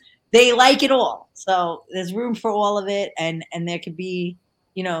 They like it all. So there's room for all of it. And there could be,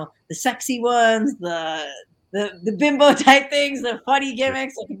 the sexy ones, the bimbo type things, the funny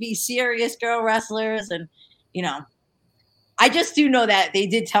gimmicks. There could be serious girl wrestlers. And, I just do know that they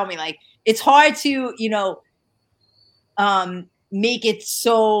did tell me like, it's hard to, make it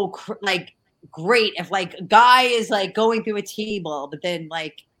so like great if like a guy is like going through a table, but then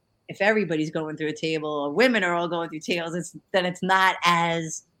like if everybody's going through a table or women are all going through tables, then it's not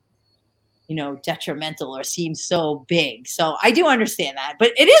as detrimental or seem so big. So I do understand that,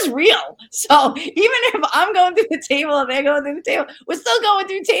 but it is real. So even if I'm going through the table and they're going through the table, we're still going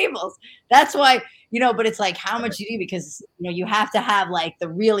through tables. That's why, but it's like how much you do, because, you have to have like the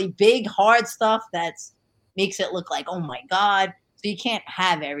really big, hard stuff that makes it look like, oh my God. So you can't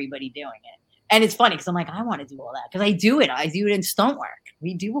have everybody doing it. And it's funny because I'm like, I want to do all that because I do it. I do it in stunt work.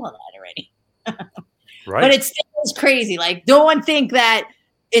 We do all that already. Right. But it still is crazy. Like, no one think that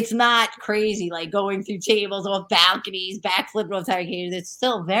it's not crazy, like going through tables off balconies, backflipping off tire cages. It's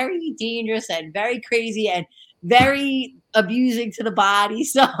still very dangerous and very crazy and very abusing to the body.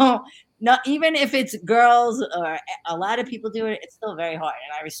 So not even if it's girls or a lot of people do it, it's still very hard.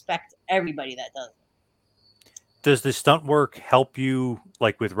 And I respect everybody that does it. Does the stunt work help you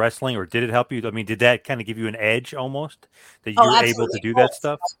like with wrestling, or did it help you? I mean, did that kind of give you an edge almost that you were able to do that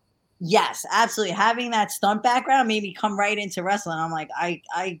stuff? Yes, absolutely. Having that stunt background made me come right into wrestling. I'm like,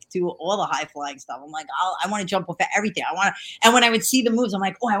 I do all the high flying stuff. I'm like, I want to jump off at everything. And when I would see the moves, I'm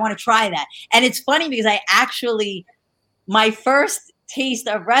like, oh, I want to try that. And it's funny because my first taste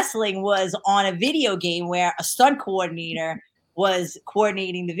of wrestling was on a video game where a stunt coordinator was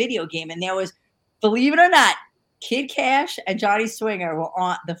coordinating the video game. And there was, believe it or not, Kid Cash and Johnny Swinger were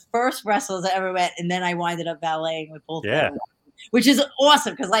on the first wrestlers I ever met. And then I winded up balleting with both of them, which is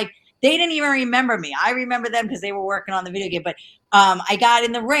awesome because like, they didn't even remember me. I remember them because they were working on the video game. But I got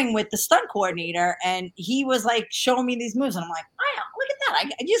in the ring with the stunt coordinator, and he was like showing me these moves, and I'm like, wow, look at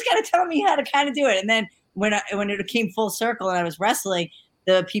that! I just got to tell me how to kind of do it. And then when it came full circle and I was wrestling,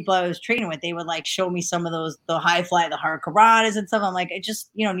 the people I was training with, they would like show me some of the high fly, the hurricanranas and stuff. I'm like, I just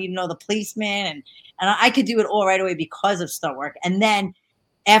need to know the placement, and I could do it all right away because of stunt work. And then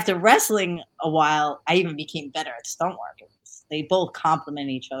after wrestling a while, I even became better at stunt work. They both complement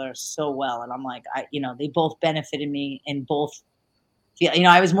each other so well. And I'm like, they both benefited me in both.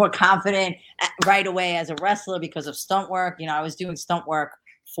 I was more confident right away as a wrestler because of stunt work. I was doing stunt work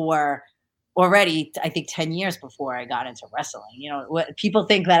for already, I think 10 years before I got into wrestling. People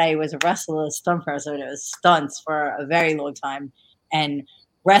think that I was a wrestler, a stunt person. It was stunts for a very long time. And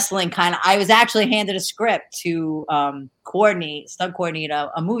wrestling I was actually handed a script to stunt coordinate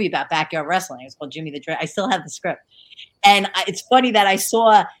a movie about backyard wrestling. It's called Jimmy the Dread. I still have the script. And it's funny that I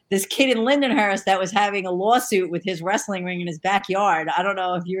saw this kid in Lindenhurst that was having a lawsuit with his wrestling ring in his backyard. I don't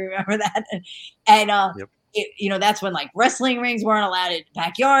know if you remember that. And, that's when like wrestling rings weren't allowed in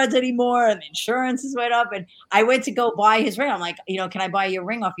backyards anymore and the insurances went up. And I went to go buy his ring. I'm like, can I buy your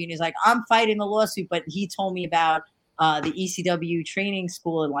ring off you? And he's like, I'm fighting the lawsuit. But he told me about the ECW training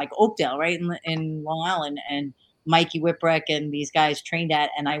school in like Oakdale, right in Long Island. And Mikey Whipwreck and these guys trained at,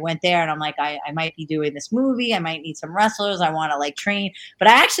 and I went there and I'm like, I might be doing this movie. I might need some wrestlers. I want to like train, but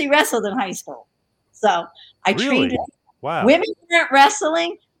I actually wrestled in high school. So I trained. Wow. Women weren't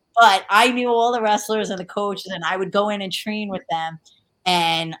wrestling, but I knew all the wrestlers and the coaches, and I would go in and train with them,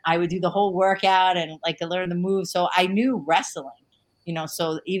 and I would do the whole workout and like to learn the moves. So I knew wrestling,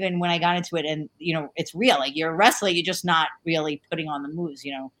 so even when I got into it and, it's real, like you're wrestling, you're just not really putting on the moves,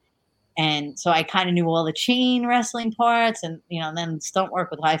 And so I kind of knew all the chain wrestling parts and, and then stunt work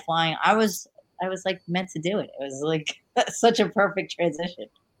with high flying. I was like meant to do it. It was like such a perfect transition.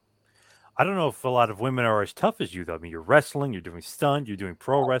 I don't know if a lot of women are as tough as you, though. I mean, you're wrestling, you're doing stunt, you're doing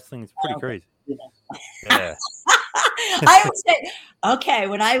pro wrestling. It's pretty crazy. Yeah. I would say, okay,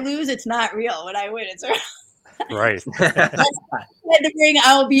 when I lose, it's not real. When I win, it's real. Right. In the ring,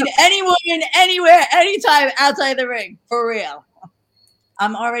 I will beat any woman, anywhere, anytime outside the ring. For real.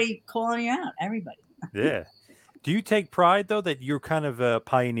 I'm already calling you out, everybody. Yeah. Do you take pride, though, that you're kind of a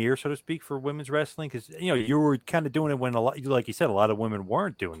pioneer, so to speak, for women's wrestling? Because, you were kind of doing it when, like you said, a lot of women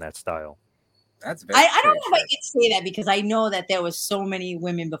weren't doing that style. That's very I don't know if I can say that because I know that there was so many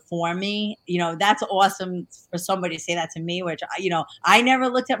women before me. That's awesome for somebody to say that to me, which, I never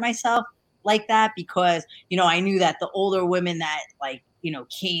looked at myself like that because, I knew that the older women that, like,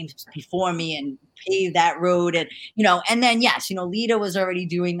 came before me and paved that road. And, and then, yes, Lita was already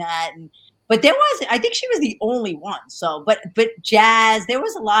doing that. But I think she was the only one. So, but Jazz, there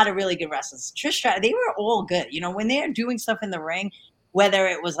was a lot of really good wrestlers. Trish Stratus, they were all good. When they're doing stuff in the ring, whether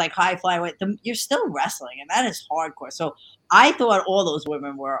it was like high fly, you're still wrestling. And that is hardcore. So I thought all those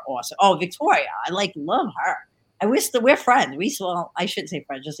women were awesome. Oh, Victoria, I love her. I wish that we're friends. I shouldn't say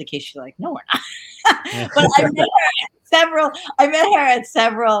friends just in case she's like, no, we're not. But I met her at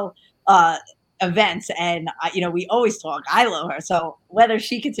several events, and we always talk. I love her. So whether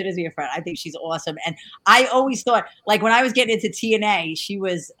she considers me a friend, I think she's awesome. And I always thought, like when I was getting into TNA, she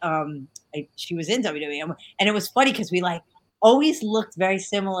was in WWE, and it was funny because we like always looked very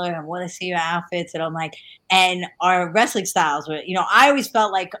similar. I want to see your outfits, and I'm like, and our wrestling styles were, I always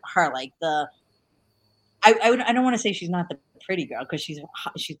felt like her, like I don't want to say she's not the pretty girl because she's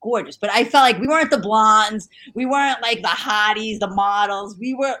gorgeous, but I felt like we weren't the blondes, we weren't like the hotties, the models.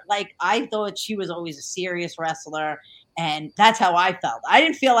 We were like, I thought she was always a serious wrestler, and that's how I felt. I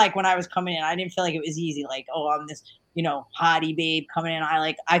didn't feel like when I was coming in, I didn't feel like it was easy. Like, oh, I'm this hottie babe coming in.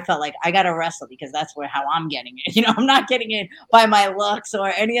 I felt like I gotta wrestle because that's how I'm getting it. I'm not getting it by my looks or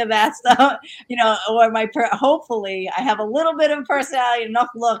any of that stuff. Or hopefully I have a little bit of personality, enough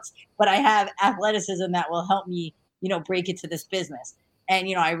looks, but I have athleticism that will help me, break into this business.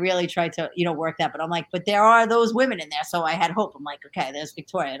 And, I really tried to, work that, but I'm like, but there are those women in there. So I had hope. I'm like, okay, there's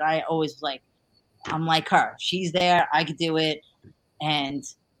Victoria. And I always was like, I'm like her. She's there. I could do it. And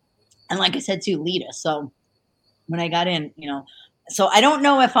like I said, too, Lita. So when I got in, so I don't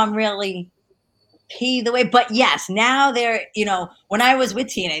know if I'm really paved the way, but yes, now there, when I was with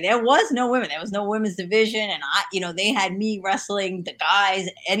TNA, there was no women, there was no women's division. And they had me wrestling the guys,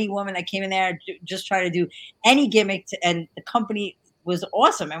 any woman that came in there, just try to do any gimmick and the company was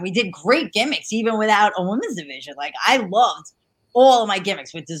awesome. And we did great gimmicks, even without a women's division. Like I loved all of my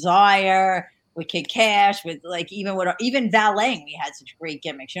gimmicks with Desire, with Kid Cash, with even valeting, we had such great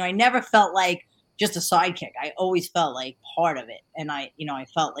gimmicks. I never felt like just a sidekick. I always felt like part of it. And I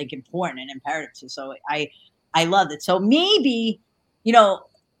felt like important and imperative to. So I loved it. So maybe,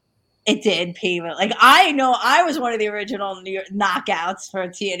 it did pave it. Like, I know I was one of the original knockouts for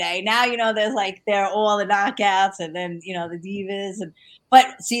TNA. Now, there's they're all the knockouts and then, the divas.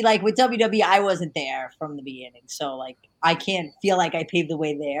 But see, with WWE, I wasn't there from the beginning. So I can't feel like I paved the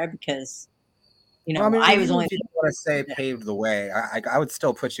way there because, I was only. If you want to say paved the way, I would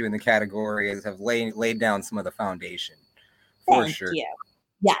still put you in the category as have laid down some of the foundation for sure. Yeah.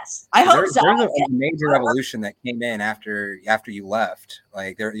 Yes, I hope so. There's a major evolution that came in after you left.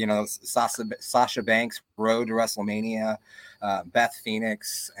 Sasha Banks road to WrestleMania, Beth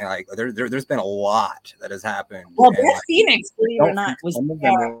Phoenix, and there's been a lot that has happened. Well, Beth Phoenix, believe it or not, was some of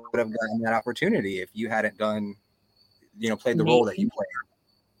them would have gotten that opportunity if you hadn't done, played the role that you played.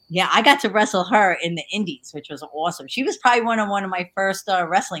 Yeah, I got to wrestle her in the Indies, which was awesome. She was probably one of my first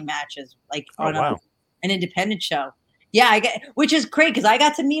wrestling matches, on an independent show. Yeah, which is great because I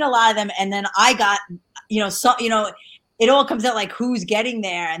got to meet a lot of them, and then I got, it all comes out who's getting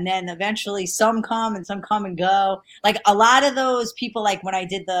there, and then eventually some come and some come and go. A lot of those people, when I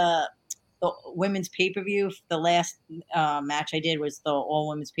did the women's pay-per-view, the last match I did was the all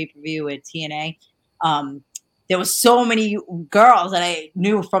women's pay-per-view at TNA. There was so many girls that I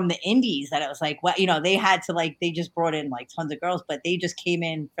knew from the Indies that I was like, well, they had to they just brought in tons of girls, but they just came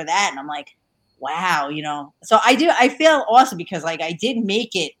in for that. And I'm like, wow, so I feel awesome because I did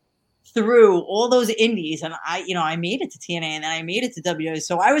make it through all those Indies and I made it to TNA and then I made it to WWE.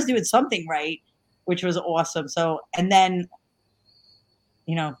 So I was doing something right, which was awesome. So, and then,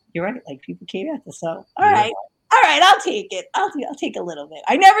 you're right. People came after. So, all right, I'll take it. I'll take a little bit.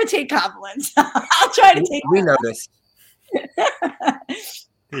 I never take compliments. I'll try to take. We noticed.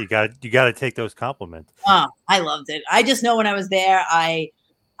 You got to take those compliments. Oh, I loved it. I just know when I was there, I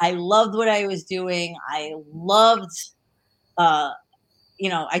loved what I was doing. I loved,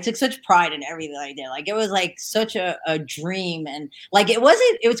 I took such pride in everything I did. It was such a dream, and it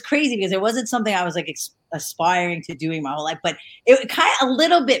was crazy because it wasn't something I was aspiring to doing my whole life, but it kind of a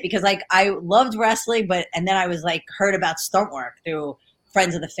little bit because I loved wrestling, and then I was heard about stunt work through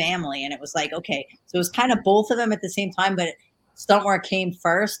friends of the family, and it was okay, so it was kind of both of them at the same time, but stunt work came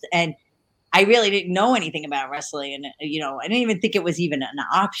first, and I really didn't know anything about wrestling, and I didn't even think it was even an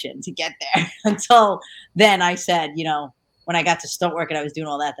option to get there until then. I said, when I got to stunt work and I was doing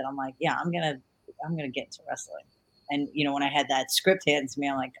all that, then I'm like, yeah, I'm gonna get into wrestling. And when I had that script handed to me,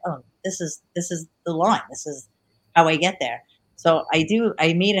 I'm like, oh, this is the line. This is how I get there. So I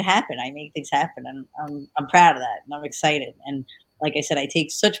made it happen. I make things happen, and I'm proud of that, and I'm excited. And like I said, I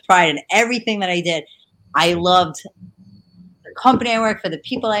take such pride in everything that I did. I loved the company I worked for, the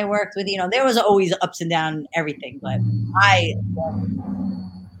people I worked with. There was always ups and downs and everything, but I loved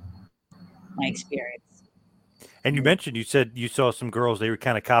my experience. And you said you saw some girls, they were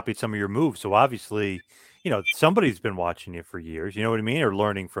kind of copied some of your moves. So obviously, somebody's been watching you for years, you know what I mean? Or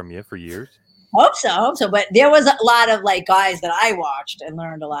learning from you for years. Hope so. But there was a lot of guys that I watched and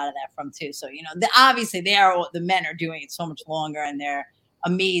learned a lot of that from too. So, obviously the men are doing it so much longer and they're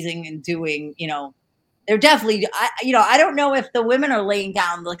amazing and doing, they're definitely, I don't know if the women are laying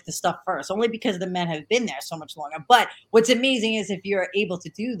down the stuff first, only because the men have been there so much longer. But what's amazing is if you're able to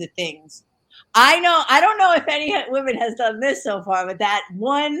do the things. I don't know if any women has done this so far, but that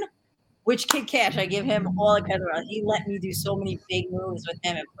one which Kid Cash, I give him all the credit. He let me do so many big moves with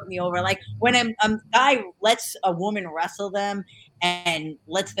him and put me over. Like when a guy lets a woman wrestle them and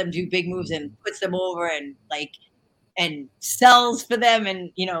lets them do big moves and puts them over and and sells for them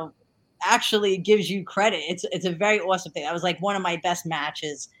and actually gives you credit. It's a very awesome thing. That was like one of my best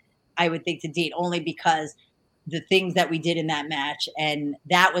matches, I would think, to date, only because the things that we did in that match, and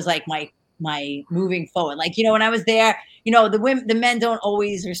that was like my moving forward. Like, when I was there, the men don't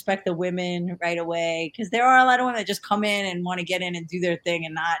always respect the women right away, because there are a lot of women that just come in and want to get in and do their thing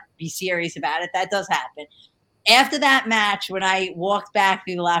and not be serious about it. That does happen. After that match, when I walked back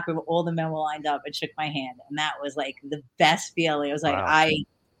through the locker room, all the men were lined up and shook my hand, and that was like the best feeling. It was like, wow.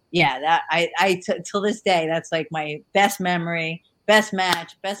 Till this day, that's like my best memory, best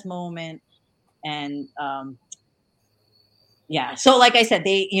match, best moment. And so like I said,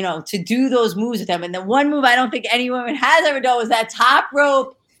 they, to do those moves with them. And the one move I don't think any woman has ever done was that top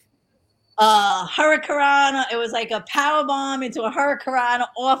rope hurricanrana. It was like a power bomb into a hurricanrana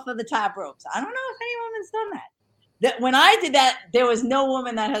off of the top ropes. I don't know if any woman's done that. When I did that, there was no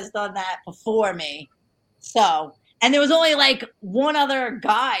woman that has done that before me. So, and there was only like one other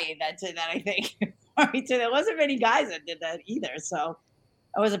guy that did that, I think. There wasn't many guys that did that either. So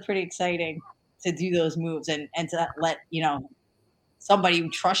it was pretty exciting to do those moves and to let, somebody who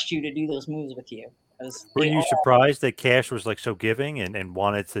trusts you to do those moves with you. Were you surprised that Cash was like so giving and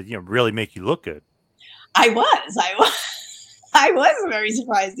wanted to, really make you look good? I was very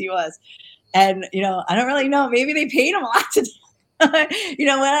surprised he was. And, I don't really know. Maybe they paid him a lot to do. I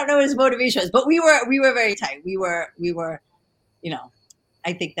don't know what his motivation was, but we were very tight. We were,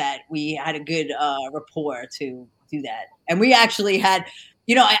 I think that we had a good rapport to do that. And we actually had,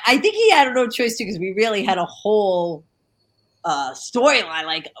 I think he had no choice too, because we really had a whole storyline.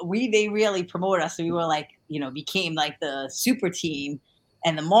 Like they really promoted us. So we were like, became like the super team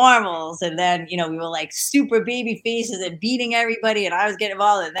and the Marvels. And then, we were like super baby faces and beating everybody. And I was getting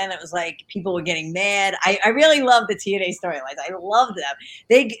involved. And then it was like people were getting mad. I really loved the TNA storylines. I loved them.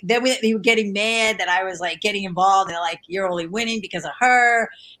 They were getting mad that I was like getting involved. And they're like, you're only winning because of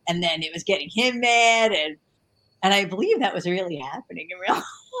her. And then it was getting him mad. And I believe that was really happening in real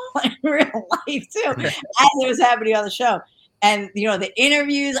life too, as it was happening on the show. And, the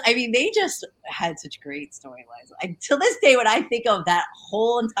interviews, I mean, they just had such great storylines. Till this day, when I think of that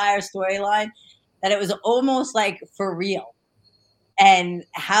whole entire storyline, that it was almost like for real. And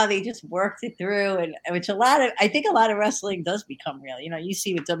how they just worked it through, and which I think a lot of wrestling does become real. You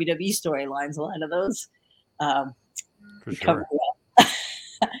see with WWE storylines, a lot of those become real.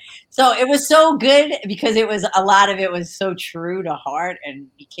 So it was so good because a lot of it was so true to heart and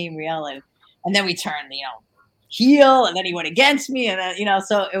became real. And then we turned, heel, and then he went against me, and then,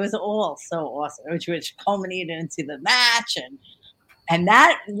 so it was all so awesome, which culminated into the match, and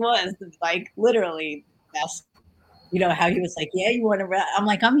that was like literally best. How he was like, yeah, you want to I'm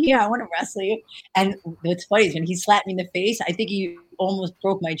like, I'm here, I want to wrestle you. And what's funny is when he slapped me in the face, I think he almost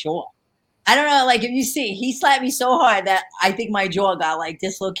broke my jaw. I don't know, like if you see, he slapped me so hard that I think my jaw got like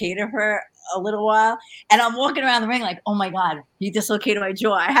dislocated for a little while, and I'm walking around the ring like, oh my God, he dislocated my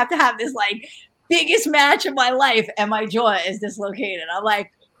jaw. I have to have this like biggest match of my life, and my jaw is dislocated. I'm like,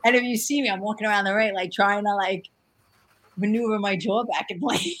 and if you see me, I'm walking around the ring like trying to like maneuver my jaw back in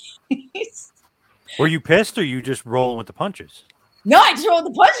place. Were you pissed, or you just rolling with the punches? No, I just rolled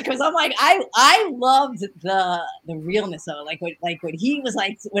the punches because I'm like, I loved the realness of it. Like when he was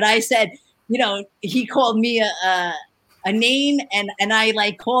like, when I said, he called me a name, and I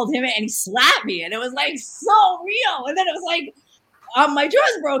like called him, and he slapped me, and it was like so real. And then it was like, my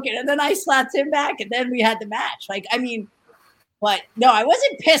jaw's broken, and then I slapped him back, and then we had the match. Like, I mean, but no, I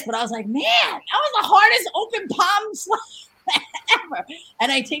wasn't pissed, but I was like, man, that was the hardest open palm slap ever. And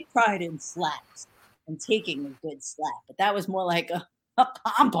I take pride in slaps and taking a good slap, but that was more like a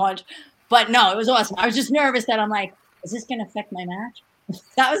palm punch. But no, it was awesome. I was just nervous that I'm like, is this going to affect my match?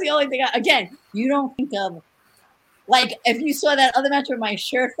 That was the only thing. Again, you don't think of, like, if you saw that other match where my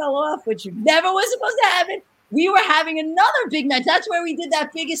shirt fell off, which never was supposed to happen, we were having another big match. That's where we did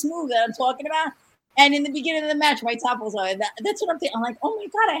that biggest move that I'm talking about. And in the beginning of the match, my top was on. That's what I'm thinking. I'm like, oh my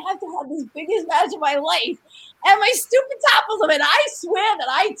God, I have to have this biggest match of my life. And my stupid top was on. And I swear that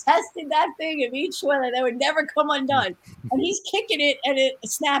I tested that thing and made sure that it would never come undone. And he's kicking it, and it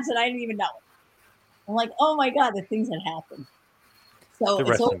snaps, and I didn't even know it. I'm like, oh my God, the things that happened. So the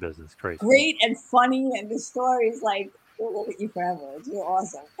wrestling business, crazy. Great and funny, and the story is like, we'll look at you forever. It's real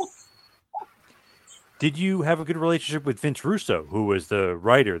awesome. Did you have a good relationship with Vince Russo, who was the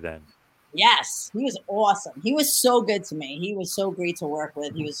writer then? Yes, he was awesome. He was so good to me. He was so great to work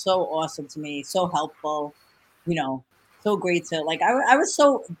with. He was so awesome to me, so helpful, so great to, like, I was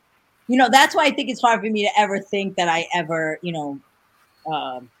so that's why I think it's hard for me to ever think that I ever,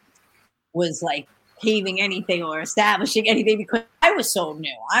 was like paving anything or establishing anything, because I was so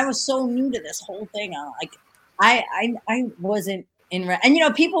new. I was so new to this whole thing. I wasn't in,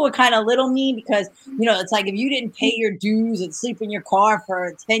 and people were kind of little mean because it's like if you didn't pay your dues and sleep in your car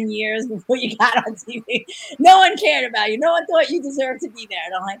for 10 years before you got on TV, no one cared about you. No one thought you deserved to be there.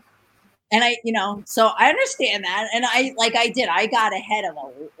 And I'm like, so I understand that. And I got ahead of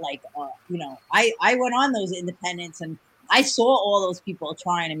I went on those independents and I saw all those people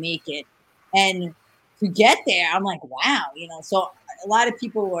trying to make it, and to get there, I'm like, wow, so a lot of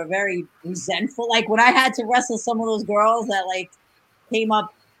people were very resentful. Like when I had to wrestle some of those girls that like came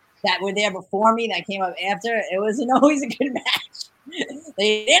up that were there before me, that came up after, it wasn't always a good match.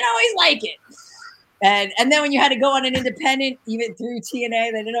 They didn't always like it. And then when you had to go on an independent, even through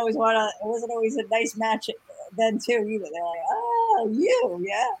TNA, they didn't always want to, it wasn't always a nice match then too either. They're like, oh,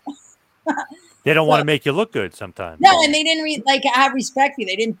 yeah. They don't want to make you look good sometimes. No, and they didn't have respect for you.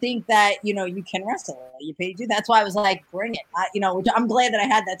 They didn't think that, you can wrestle. You paid you. That's why I was like, bring it. Which I'm glad that I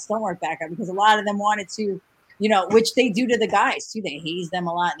had that stonework background, because a lot of them wanted to, which they do to the guys too. They haze them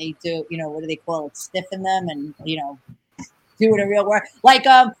a lot, and they do, what do they call it? Stiffen them and, do it a real work. Like,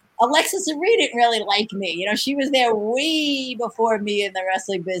 Alexis Aree didn't really like me. She was there way before me in the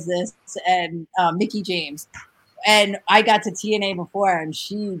wrestling business, and Mickie James. And I got to TNA before her, and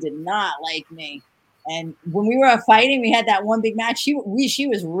she did not like me. And when we were fighting, we had that one big match. We were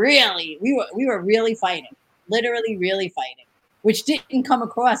really fighting, literally really fighting, which didn't come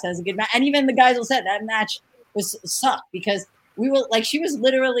across as a good match. And even the guys will say that match sucked because she was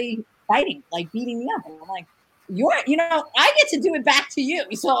literally fighting, like beating me up. And I'm like, I get to do it back to you.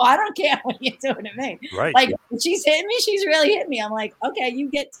 So I don't care what you're doing to me. Right. Like when she's hitting me, she's really hitting me. I'm like, okay, you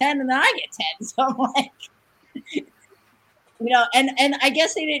get 10 and then I get 10. So I'm like, and I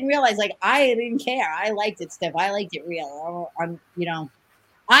guess they didn't realize, like, I didn't care. I liked it, Steph. I liked it real. And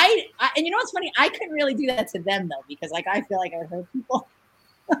what's funny? I couldn't really do that to them though, because like, I feel like I would hurt people.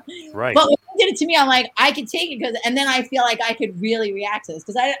 Right. But when they did it to me, I'm like, I could take it and then I feel like I could really react to this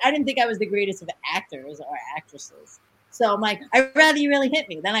because I didn't think I was the greatest of actors or actresses. So I'm like, I'd rather you really hit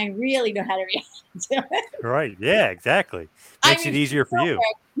me, then I really know how to react to it. Right. Yeah, exactly. Makes it easier for you.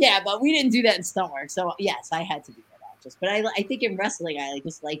 Yeah, but we didn't do that in Stonework. So yes, I had to be that actress. But I think in wrestling, I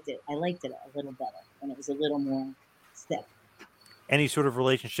just liked it. I liked it a little better and it was a little more stiff. Any sort of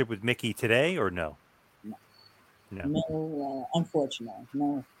relationship with Mickie today or no? No, unfortunately,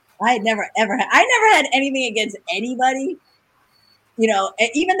 no. I never had anything against anybody.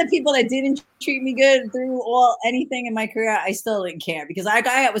 Even the people that didn't treat me good through anything in my career, I still didn't care because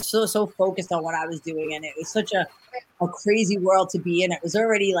I was so focused on what I was doing, and it was such a crazy world to be in. It was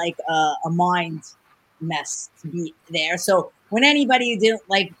already like a mind mess to be there. So when anybody didn't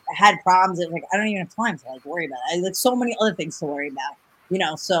had problems, it was like I don't even have time to worry about it. I had so many other things to worry about,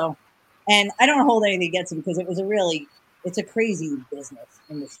 So. And I don't hold anything against it because it's a crazy business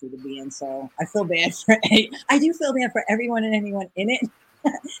industry to be in. So I feel bad I do feel bad for everyone and anyone in it.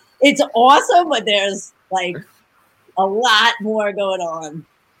 It's awesome, but there's a lot more going on.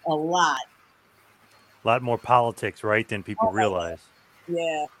 A lot more politics, right, than people realize.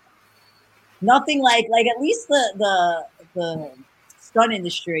 Yeah. Nothing like at least the stunt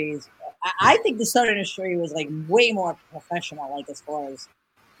industry is, I think the stunt industry was way more professional, as far as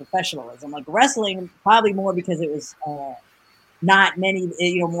professionalism. Like wrestling, probably more because it was not many,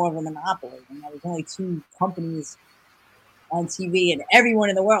 more of a monopoly. And there was only 2 companies on TV, and everyone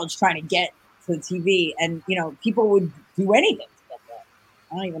in the world is trying to get to the TV. And people would do anything to get there.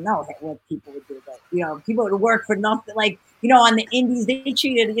 I don't even know what people would do, but people would work for nothing. On the indies, they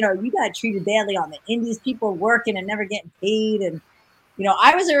treated, you got treated badly on the indies. People working and never getting paid, and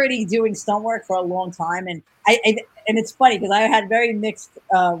I was already doing stunt work for a long time, and and it's funny because I had very mixed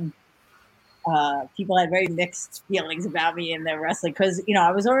people had very mixed feelings about me in the wrestling because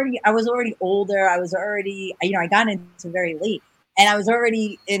I was already older. I was already I got into very late, and I was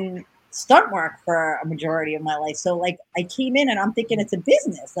already in stunt work for a majority of my life. So I came in and I'm thinking it's a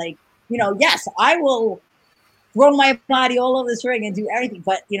business. Yes, I will throw my body all over this ring and do everything,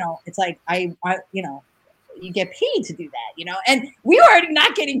 but it's I you get paid to do that, and we were already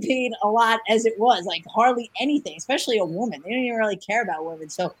not getting paid a lot as it was, hardly anything, especially a woman. They didn't even really care about women.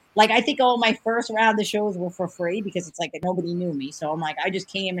 So I think all my first round of shows were for free because it's nobody knew me. So I'm I just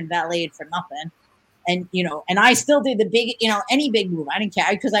came and valeted for nothing. And, and I still did the big, any big move. I didn't care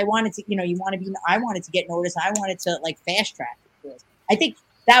because I wanted to, I wanted to get noticed. I wanted to fast track it. I think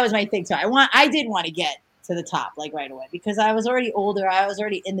that was my thing too. I did want to get to the top right away because I was already older. I was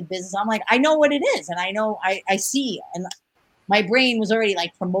already in the business. I'm I know what it is, and I know I see. And my brain was already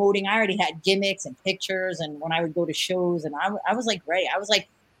like promoting. I already had gimmicks and pictures, and when I would go to shows, and I was like, great. I was like,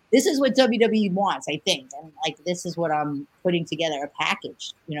 this is what WWE wants, I think, and like this is what I'm putting together, a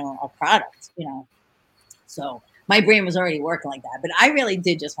package, a product, So my brain was already working like that, but I really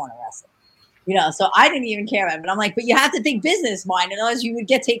did just want to wrestle. So I didn't even care about it. But I'm like, but you have to think business mind, and otherwise you would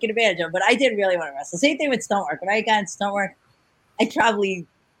get taken advantage of. But I did really want to wrestle. Same thing with stunt work. When I got in stunt work, I probably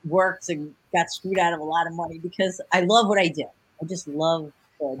worked and got screwed out of a lot of money because I love what I do. I just love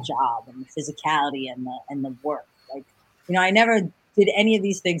the job and the physicality and the work. Like, I never did any of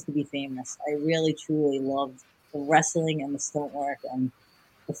these things to be famous. I really, truly loved the wrestling and the stunt work and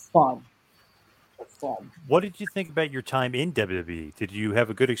the fun. What did you think about your time in WWE? Did you have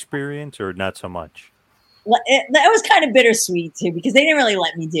a good experience or not so much? Well, that was kind of bittersweet too, because they didn't really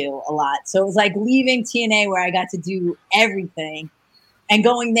let me do a lot. So it was like leaving TNA where I got to do everything and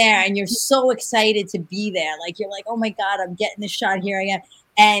going there, and you're so excited to be there. Like, you're like, oh my God, I'm getting this shot, here I am.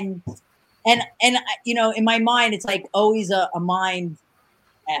 And in my mind, it's like always a mind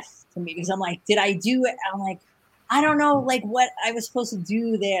F to me, because I'm like, did I do it? I'm like, I don't know, like what I was supposed to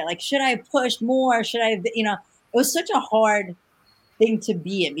do there. Like, should I have pushed more? Should I have, it was such a hard thing to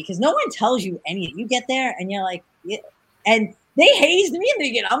be in because no one tells you anything. You get there and you're like, yeah. And they hazed me in the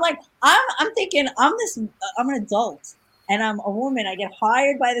beginning. I'm like, I'm thinking I'm an adult and I'm a woman. I get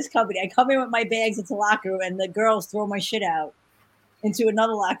hired by this company. I come in with my bags into the locker room and the girls throw my shit out into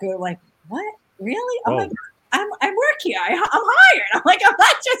another locker room. Like, what? Really? I'm like, I work here. I'm hired. I'm like, I'm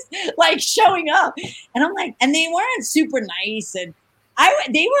not just like showing up. And I'm like, and they weren't super nice. And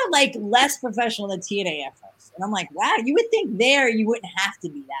they were like less professional than TNA at first. And I'm like, wow, you would think there you wouldn't have to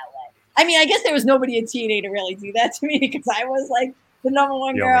be that way. I mean, I guess there was nobody at TNA to really do that to me because I was like the number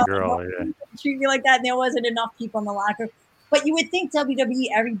one girl. Yeah. Treat me like that. And there wasn't enough people in the locker. But you would think WWE,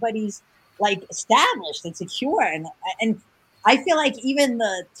 everybody's like established and secure. And I feel like even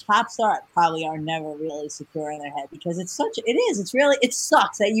the top stars probably are never really secure in their head because it sucks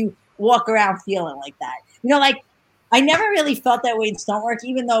that you walk around feeling like that. Like I never really felt that way in stunt work,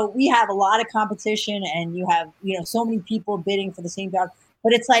 even though we have a lot of competition and you have, so many people bidding for the same job.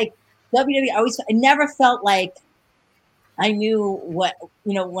 But it's like WWE, I never felt like I knew what,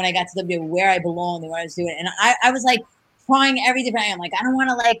 when I got to WWE, where I belonged and what I was doing. And I was like trying every different, I'm like, I don't want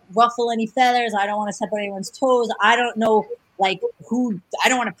to like ruffle any feathers. I don't want to step on anyone's toes. I don't know. Like I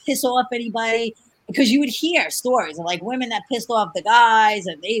don't want to piss off anybody because you would hear stories of like women that pissed off the guys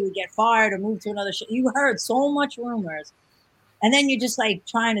and they would get fired or move to another show. You heard so much rumors, and then you're just like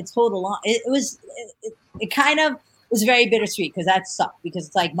trying to toe the line. It kind of was very bittersweet because that sucked because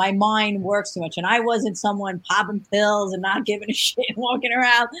it's like my mind works too much, and I wasn't someone popping pills and not giving a shit, and walking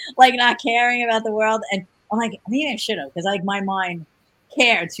around like not caring about the world. And I'm like, maybe I should have because like my mind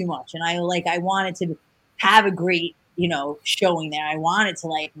cared too much, and I wanted to have a great showing there. I wanted to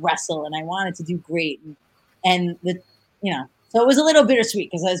like wrestle and I wanted to do great. And so it was a little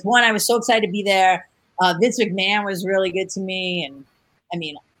bittersweet because I was so excited to be there. Vince McMahon was really good to me. And I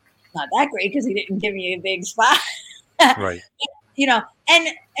mean, not that great because he didn't give me a big spot. Right.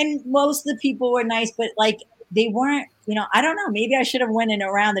 And most of the people were nice, but like they weren't, I don't know, maybe I should have went in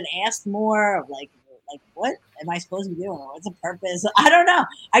around and asked more of like, what am I supposed to be doing? What's the purpose? I don't know.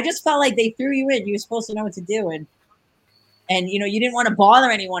 I just felt like they threw you in. You were supposed to know what to do. And you didn't want to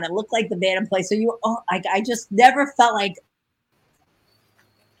bother anyone. It looked like the band in place. So I just never felt like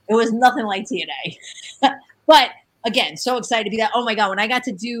it was nothing like TNA. But again, so excited to be that. Oh my God, when I got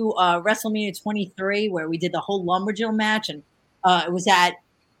to do WrestleMania 23, where we did the whole Lumberjill match, and it was at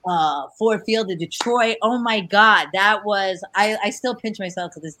Ford Field in Detroit. Oh my God, that was I still pinch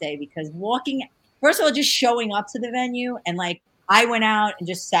myself to this day because first of all, just showing up to the venue and like I went out and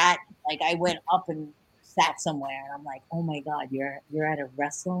just sat, like I went up and sat somewhere and I'm like, oh my God, you're at a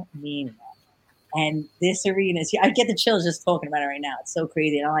WrestleMania. And this arena is, I get the chills just talking about it right now. It's so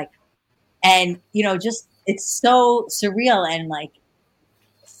crazy. And I'm like, just, it's so surreal and like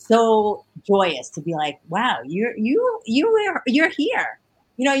so joyous to be like, wow, you're here.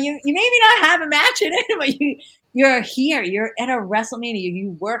 You maybe not have a match in it, but you're here. You're at a WrestleMania.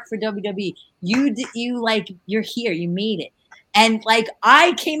 You work for WWE. You're here. You made it. And like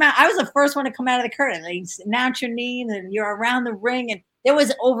I came out, I was the first one to come out of the curtain. They announce your name and you're around the ring, and there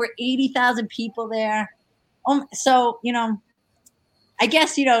was over 80,000 people there. So I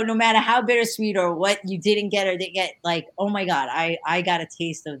guess no matter how bittersweet or what you didn't get or didn't get, like, oh my God, I got a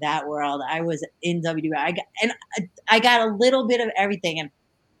taste of that world. I was in WWE. I got a little bit of everything, and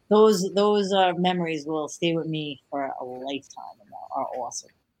those memories will stay with me for a lifetime and are awesome.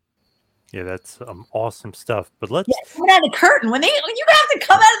 Yeah, that's awesome stuff. But let's come out of the curtain when you have to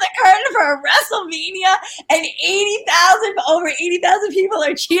come out of the curtain for a WrestleMania and over 80,000 people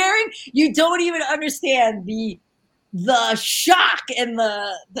are cheering. You don't even understand the shock and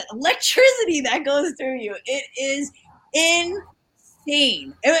the electricity that goes through you. It is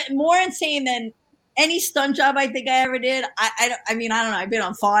insane. More insane than any stunt job I think I ever did. I mean, I don't know. I've been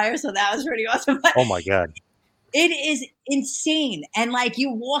on fire, so that was pretty awesome. Oh my God. It is insane. And like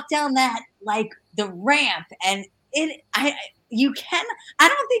you walk down that, like the ramp and I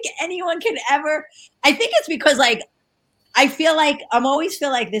don't think anyone can ever, I think it's because like, I always feel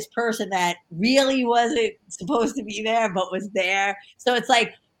like this person that really wasn't supposed to be there, but was there. So it's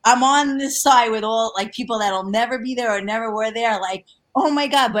like, I'm on this side with all like people that'll never be there or never were there. Like, oh my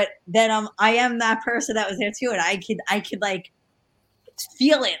God. But then I am that person that was there too. And I could like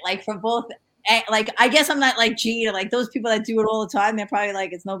feel it like from both. Like, I guess I'm not like Gene or like those people that do it all the time. They're probably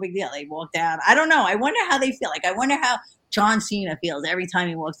like, it's no big deal. They walk down. I don't know. I wonder how they feel. Like, I wonder how John Cena feels every time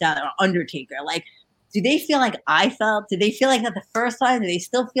he walks down, or Undertaker. Like, do they feel like I felt? Did they feel like that the first time? Do they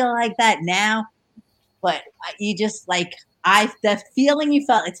still feel like that now? But you just like, the feeling you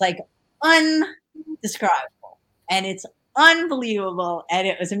felt, it's like undescribable. And it's unbelievable. And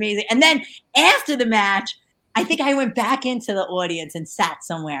it was amazing. And then after the match, I think I went back into the audience and sat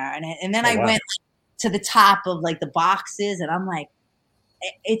somewhere. And then I went to the top of like the boxes. And I'm like,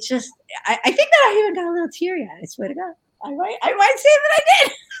 it's just, I think that I even got a little teary-eyed. I swear to God. I might say that I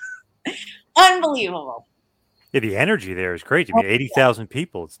did. Unbelievable. Yeah, the energy there is crazy. I mean, 80,000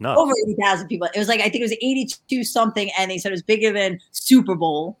 people. It's nuts. Over 80,000 people. It was like, I think it was 82 something. And they said it was bigger than Super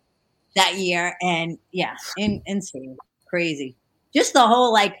Bowl that year. And yeah, insane. Crazy. Just the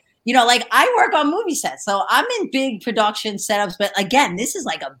whole like, you know, like I work on movie sets, so I'm in big production setups. But again, this is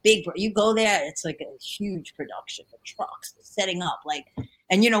like a big, you go there, it's like a huge production, the trucks, the setting up, like,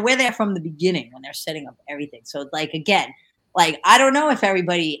 and you know, we're there from the beginning when they're setting up everything. So like, again, like, I don't know if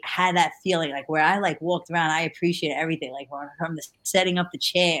everybody had that feeling, like where I like walked around, I appreciate everything. Like from the setting up the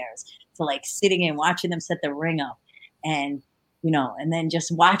chairs to like sitting and watching them set the ring up and, you know, and then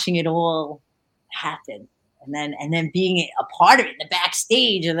just watching it all happen. And then being a part of it in the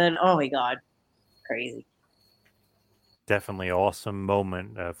backstage, and then oh my God, crazy! Definitely awesome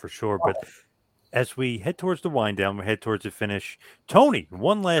moment for sure. But as we head towards the wind down, we head towards the finish. Tony,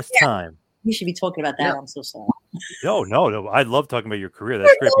 one last time. You should be talking about that. Yeah. I'm so sorry. No. I love talking about your career.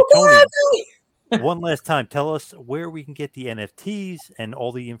 That's great. But Tony, one last time, tell us where we can get the NFTs and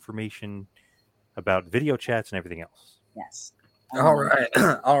all the information about video chats and everything else. Yes. All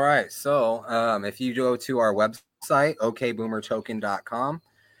right. So if you go to our website, okboomertoken.com,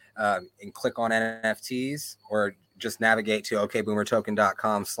 and click on NFTs, or just navigate to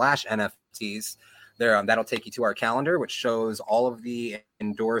okboomertoken.com/NFTs, there that'll take you to our calendar, which shows all of the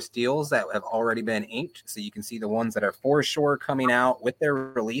endorsed deals that have already been inked. So you can see the ones that are for sure coming out with their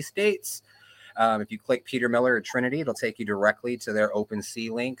release dates. If you click Peter Miller or Trinity, it'll take you directly to their OpenSea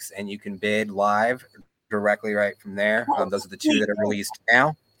links, and you can bid live directly right from there. Those are the two that are released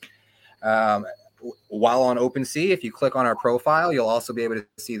now. While on OpenSea, if you click on our profile, you'll also be able to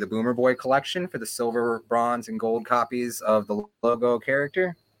see the Boomer Boy collection for the silver, bronze, and gold copies of the logo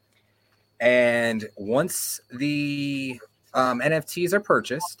character. And once the NFTs are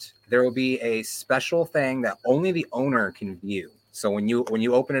purchased, there will be a special thing that only the owner can view. So when you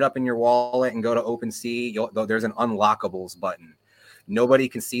open it up in your wallet and go to OpenSea, there's an unlockables button. Nobody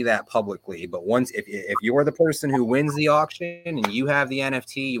can see that publicly, but once if you're the person who wins the auction and you have the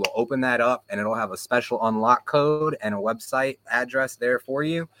NFT, you will open that up and it'll have a special unlock code and a website address there for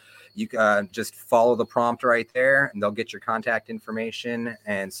you. You just follow the prompt right there, and they'll get your contact information,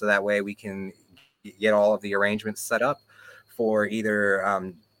 and so that way we can get all of the arrangements set up for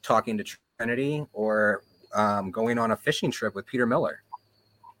either talking to Trinity or going on a fishing trip with Peter Miller.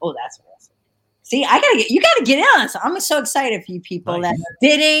 Oh, that's awesome. See, you gotta get in on this. I'm so excited for you people that are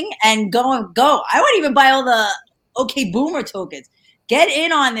bidding and go. I won't even buy all the OK Boomer tokens. Get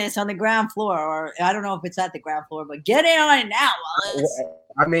in on this on the ground floor, or I don't know if it's at the ground floor, but get in on it now.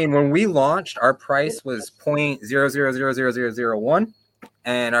 I mean, when we launched, our price was 0.000001,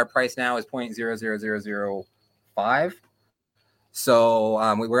 and our price now is 0.00005.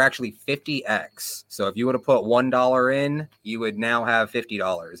 So we're actually 50x. So if you would have put $1 in, you would now have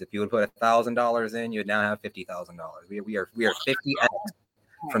 $50. If you would put $1,000 in, you would now have $50,000. We are 50x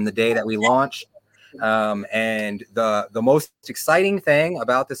from the day that we launched. And the most exciting thing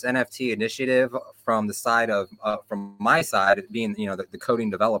about this NFT initiative from the side of from my side, being the coding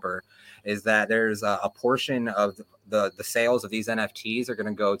developer, is that there's a portion of the sales of these NFTs are going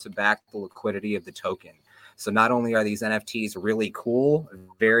to go to back the liquidity of the token. So not only are these NFTs really cool,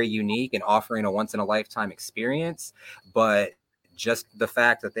 very unique, and offering a once-in-a-lifetime experience, but just the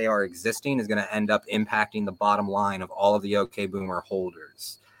fact that they are existing is going to end up impacting the bottom line of all of the OK Boomer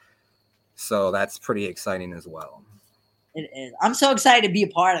holders. So that's pretty exciting as well. It is. I'm so excited to be a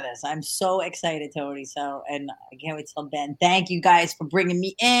part of this. I'm so excited, Tony. So, and I can't wait to tell Ben, thank you guys for bringing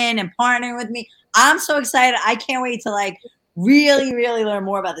me in and partnering with me. I'm so excited. I can't wait to like really, really learn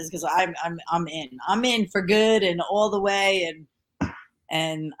more about this because I'm in. I'm in for good and all the way,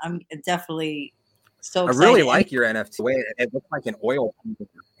 and I'm definitely so excited. I really like your NFT. It looks like an oil painting.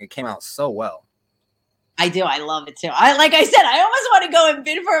 It came out so well. I do. I love it too. Like I said, I almost want to go and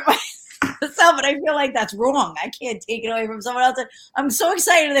bid for it myself, but I feel like that's wrong. I can't take it away from someone else. I'm so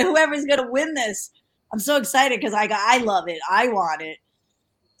excited that whoever's going to win this, I'm so excited because I love it. I want it.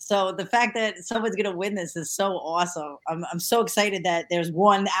 So the fact that someone's going to win this is so awesome. I'm so excited that there's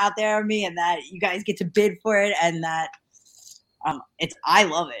one out there of me and that you guys get to bid for it and that I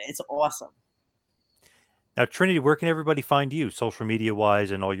love it. It's awesome. Now, Trinity, where can everybody find you social media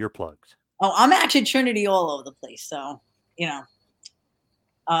wise and all your plugs? Oh, I'm actually Trinity all over the place. So, yeah,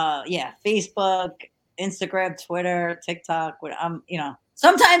 Facebook, Instagram, Twitter, TikTok.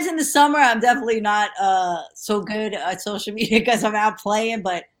 Sometimes in the summer, I'm definitely not so good at social media because I'm out playing,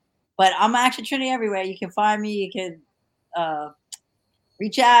 but I'm actually Trinity everywhere. You can find me. You can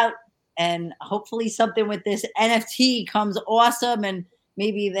reach out, and hopefully something with this NFT comes awesome, and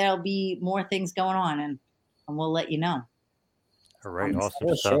maybe there'll be more things going on, and we'll let you know. All right, awesome.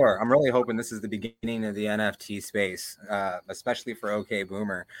 For sure. I'm really hoping this is the beginning of the NFT space, especially for OK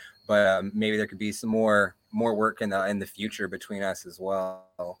Boomer. But maybe there could be some more work in the future between us as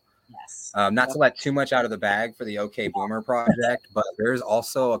well. Yes. Not to let too much out of the bag for the OK Boomer project, but there's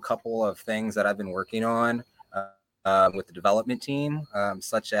also a couple of things that I've been working on with the development team,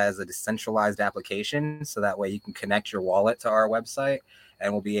 such as a decentralized application, so that way you can connect your wallet to our website,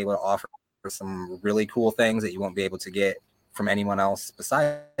 and we'll be able to offer some really cool things that you won't be able to get from anyone else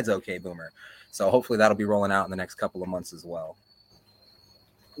besides OK Boomer. So hopefully that'll be rolling out in the next couple of months as well.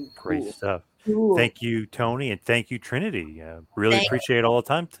 Great stuff. Cool. Thank you, Tony, and thank you, Trinity. Really appreciate all the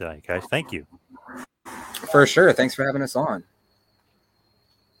time tonight, guys. Thank you. For sure. Thanks for having us on.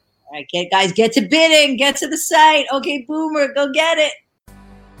 All right, guys, get to bidding. Get to the site. OK Boomer, go get it.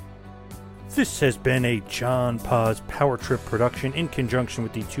 This has been a John Paz Power Trip production in conjunction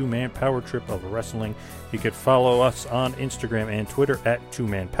with the Two-Man Power Trip of Wrestling. You could follow us on Instagram and Twitter at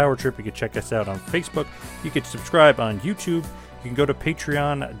Two-Man Power Trip. You could check us out on Facebook. You could subscribe on YouTube. You can go to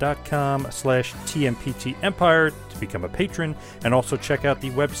patreon.com/TMPT Empire to become a patron, and also check out the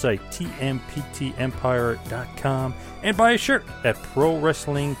website tmptempire.com and buy a shirt at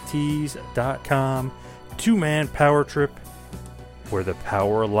prowrestlingtees.com. Two-Man Power Trip, where the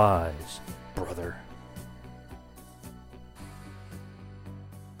power lies, brother.